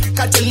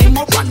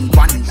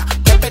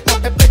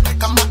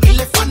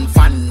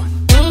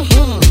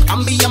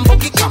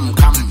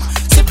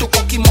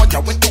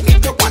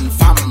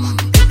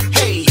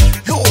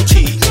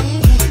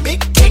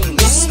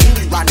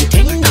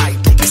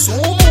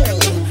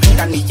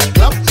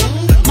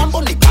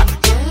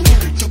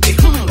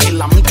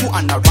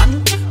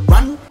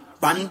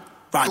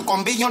 run. Tu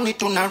combilloni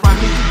tuna run,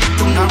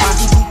 tuna run,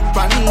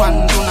 run,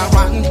 run, tuna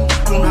run,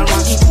 tuna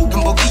run.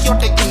 Kambogillo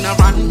te in a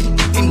run,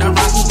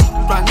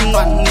 run,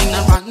 run,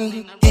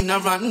 in a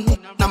run.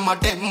 Now my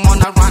dem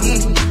wanna run,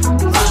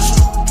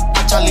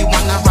 actually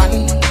wanna run,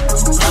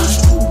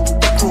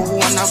 the crew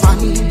wanna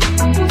run,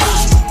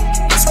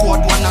 the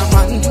squad wanna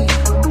run.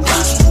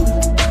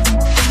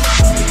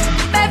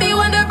 Baby,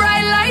 when the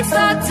bright lights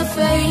start to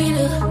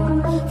fade,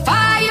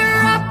 fire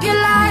up your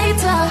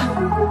lighter,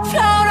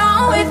 float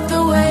on with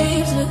the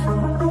waves.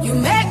 You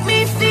make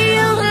me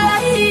feel like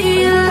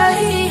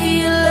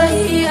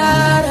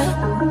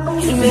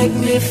you make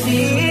me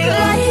feel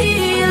like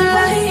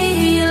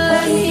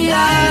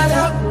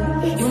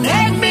you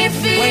make me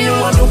feel.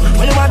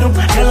 When you want to,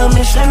 tell a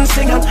mission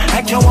singer.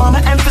 Like you want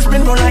my emphasis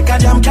spin roll like a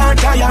damn car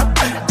tire.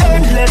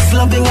 Endless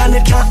loving and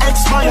it can't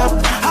expire.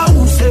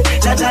 How say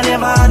that I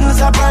never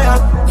answer prayer.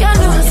 You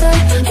know say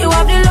you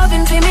have the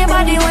loving for me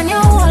body when you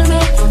hold me.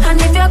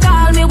 And if you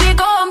call me we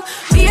come.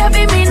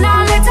 Baby me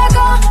now let her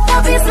go.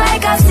 Love is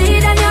like a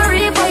seed and you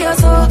reap for your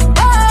soul.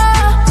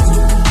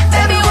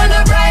 Baby when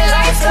the bright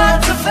lights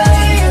start to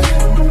fade,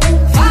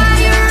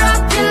 fire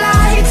up your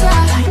lighter,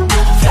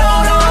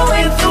 float on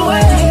with the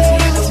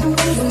waves.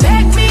 You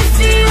make me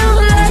feel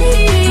like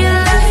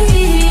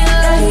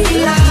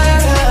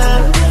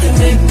you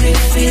make me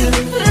feel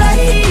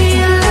like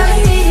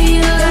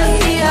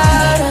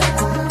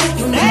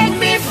you make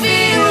me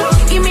feel.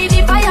 Give me the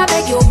fire,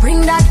 beg you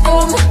bring that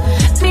home.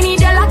 Me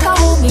need a lock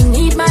home, me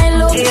need my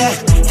love. Yeah,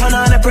 turn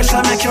on the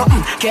pressure, make you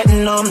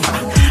getting numb.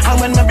 And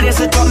when my blaze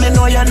it up, me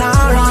know you're not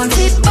around.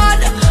 It bad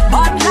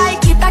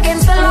like it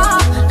against the law.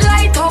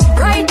 Light up,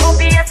 bright up,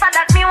 yes,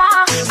 that me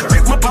want.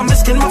 Correct my palm, my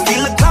skin, my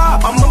feel the car.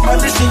 I'm a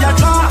body, see your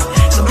jaw.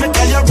 So me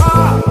tell you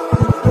raw.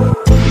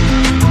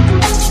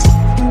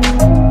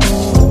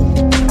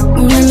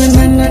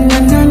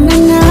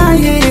 Na,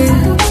 yeah.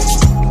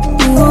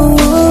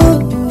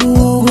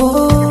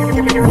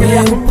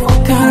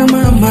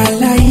 Kama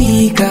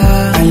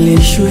malaika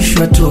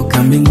alishushwa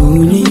toka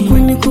mbinguni,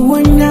 kwani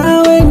kuwa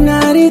nawe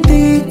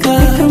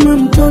naridhika. Kama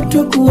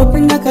mtoto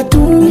kuwapenda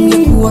katuni,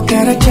 ningekuwa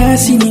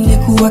karatasi,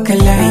 ningekuwa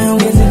kalamu.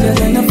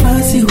 Ningejaza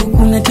nafasi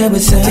huku na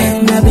tabasamu,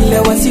 tena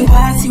bila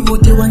wasiwasi,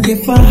 wote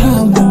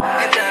wangefahamu.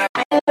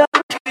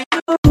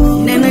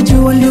 Na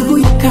najua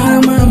ndugu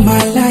kama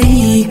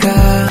malaika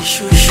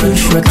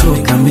shushwa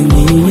toka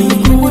mbinguni,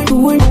 kwani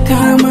kuwa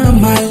kama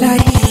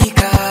malaika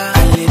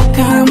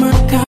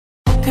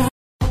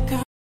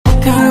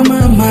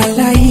kama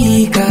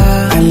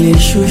malaika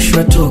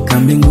alishushwa toka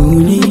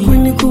mbinguni,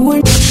 kwani kuwa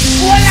na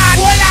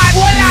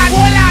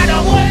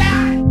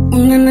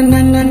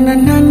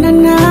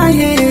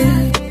yeah.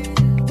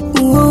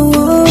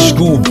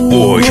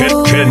 Schoolboy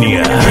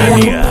Kenya.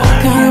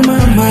 Kama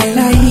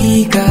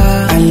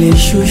malaika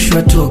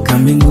alishushwa toka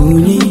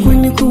mbinguni,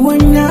 kwani kuwa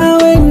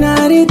nawe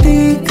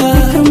naridhika.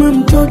 Kama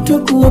mtoto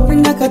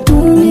kuwapenda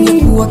katuni,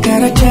 ningekuwa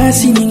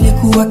karatasi,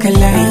 ningekuwa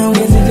kalamu.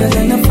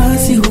 Ningejaza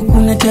nafasi huku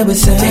na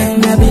tabasamu,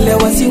 tena bila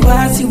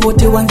wasiwasi,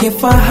 wote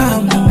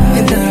wangefahamu.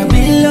 And I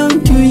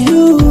belong to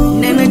you.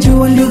 Na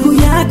najua ndugu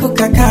yako,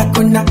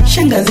 kakako na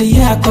shangazi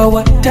yako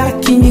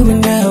wataki niwe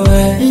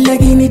nawe,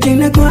 lakini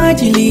tena kwa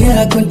ajili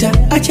yako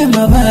nitaacha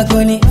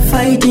mabako ni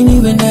fight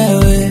niwe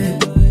nawe.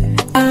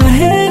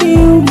 Aheri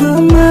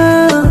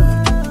mama,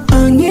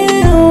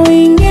 angeo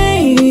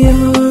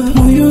ingeyo,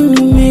 moyo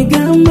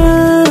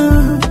nimegama,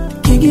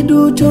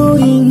 kigiduto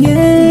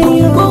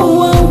ingeyo.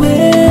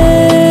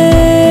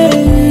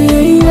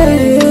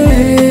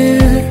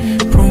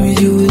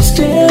 Promise you will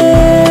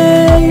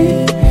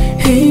stay,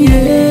 hey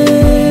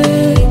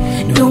yeah.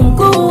 Don't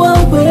go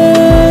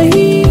away,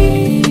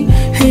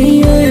 hey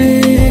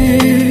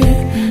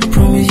yeah.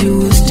 Promise you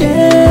will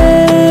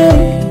stay,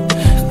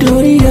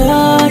 Gloria,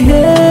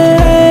 yeah.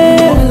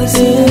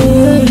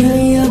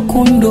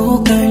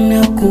 Kundoka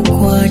na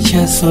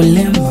kukwacha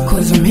solema,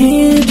 'cause I'm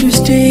here to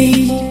stay.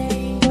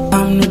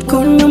 I'm not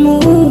gonna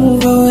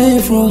move away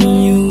from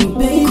you,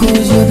 baby,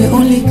 'cause you're the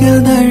only girl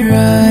that I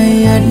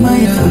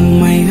admire from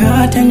my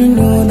heart, and you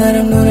know that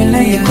I'm not a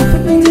liar.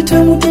 Kupenzi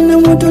tamu tena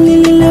moto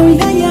nilila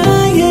wilaya,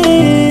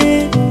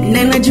 yeah.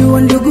 Na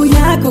najua ndugu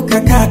yako,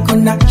 kakako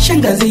na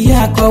shangazi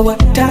yako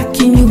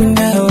wataki niwe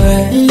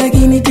nawe,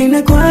 lakini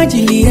tena kwa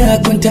ajili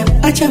yako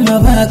nitaacha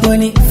mabako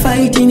ni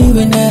fight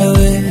niwe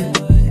nawe.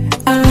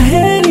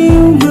 Aheri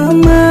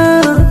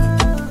mama,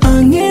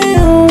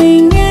 angeo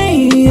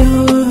ingeyo,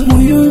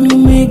 moyo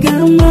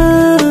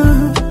nimegama,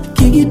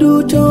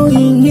 kigiduto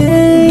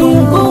ingeyo.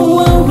 Don't go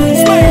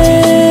away,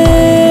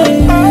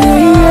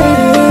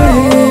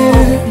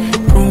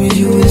 promise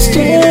you will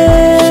stay,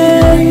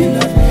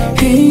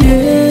 hey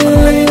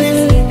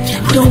yeah.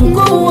 Don't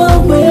go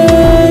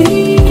away,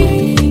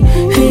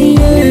 hey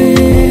yeah.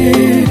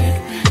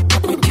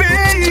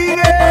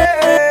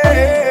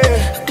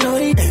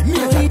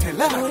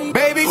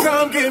 Baby,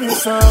 come give me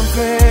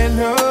something,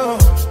 no.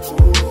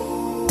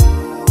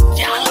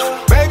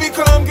 Baby,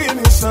 come give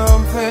me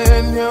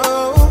something, yo.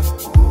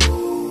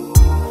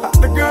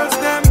 The girls,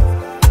 them,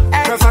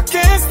 'cause I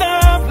can't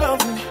stop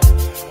loving.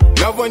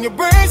 Love when you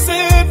brace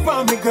it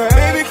for me, girl.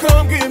 Baby,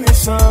 come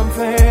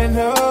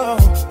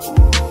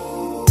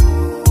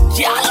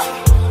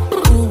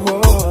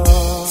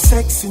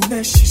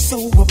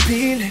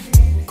appealing.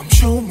 Come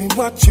show me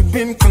what you've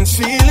been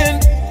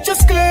concealing.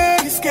 Just clear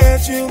the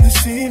schedule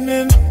this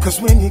evening. Cause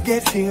when you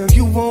get here,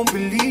 you won't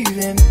believe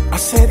in. I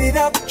set it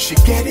up, she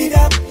get it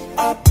up,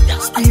 up.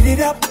 Speed it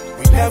up,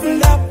 we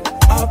level up.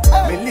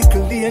 Me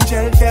little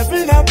angel,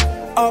 level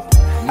up.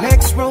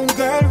 Next round,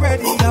 girl,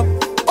 ready up.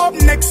 Up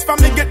next,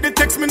 family get the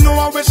text, me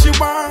know where she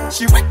want.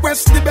 She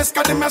request the best,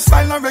 cause them my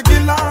style and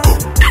regular.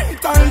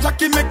 Anytime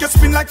Jackie make you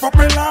spin like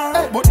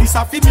popular. But this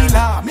a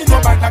female, me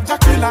no bad like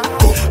Jackie.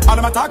 All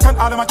of my talk and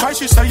all of my try,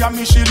 she say and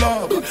me she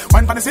love.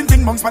 One for the same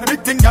thing, bounce for the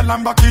big thing, girl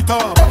and back it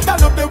up. I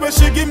love the way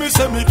she give me,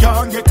 say me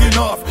can't get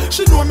enough.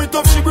 She know me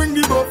tough, she bring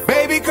the buff.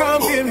 Baby,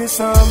 come give me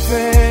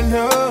something,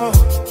 no.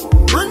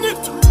 Bring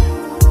it.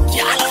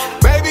 Yeah.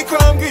 Baby,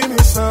 come give me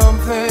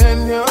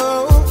something,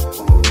 yo.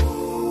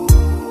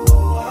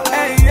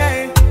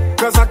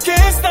 Cause I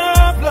can't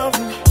stop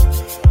loving.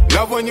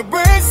 Love when you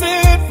brace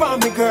it for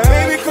me, girl.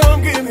 Baby,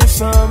 come give me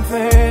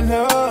something,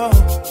 oh.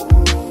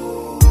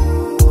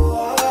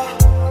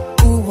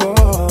 Ooh,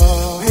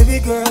 oh. Baby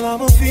girl,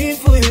 I'm a fiend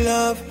for your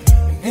love.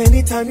 And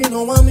anytime you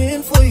know I'm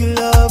in for your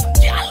love.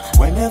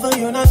 Whenever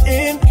you're not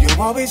in,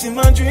 you're always in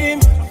my dream.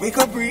 I wake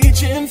up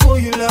reaching for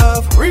your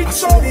love. I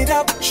set it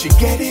up, she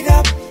get it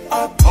up.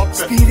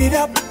 Speed it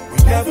up, we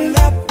level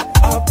up.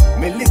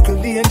 Me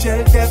little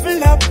angel,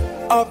 level up.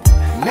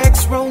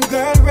 Next round,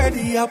 girl,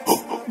 ready up.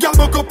 Girl,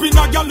 look up in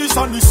a girl,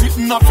 listen, we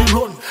sitting up and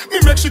run. Me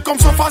make she come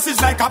so fast, it's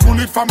like a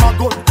bullet from a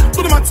gun.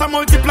 Do the maths and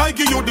multiply,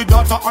 give you the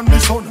daughter and the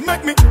son.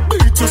 Make me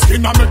beat your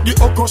skin and make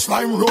the okra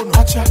slime run.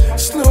 Watch ya,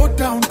 slow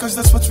down, cause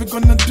that's what we're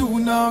gonna do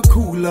now.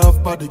 Cool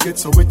love, body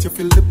gets so wet, you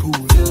feel the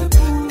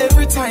pool.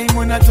 Every time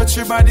when I touch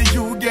your body,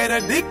 you get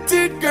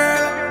addicted,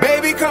 girl.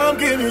 Baby, come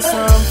give me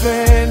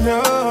something,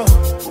 no.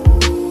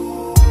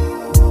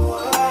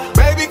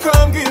 Baby,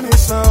 come give me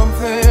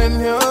something,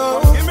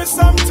 yo. Give me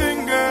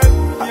something, girl.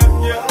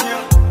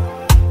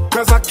 Yeah.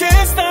 Cause I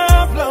can't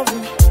stop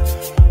loving.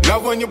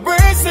 Love when you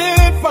brace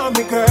it for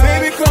me, girl.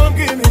 Baby, come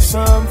give me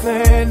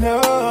something, yo.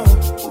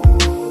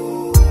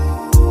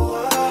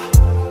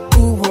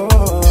 Ooh,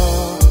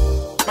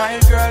 oh. My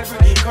girl,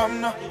 bring it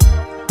come now.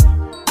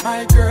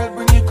 My girl,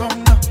 bring it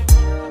come now.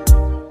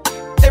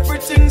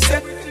 Everything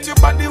set, your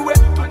body wet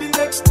to the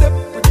next step.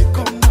 Bring it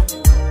come now.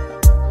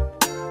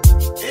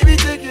 Baby,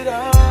 take it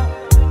out.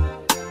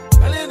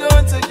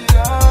 Don't take it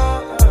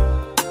out.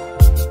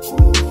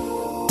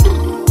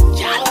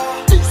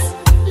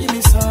 Give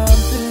me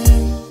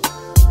something,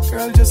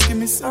 girl. Just give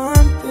me something.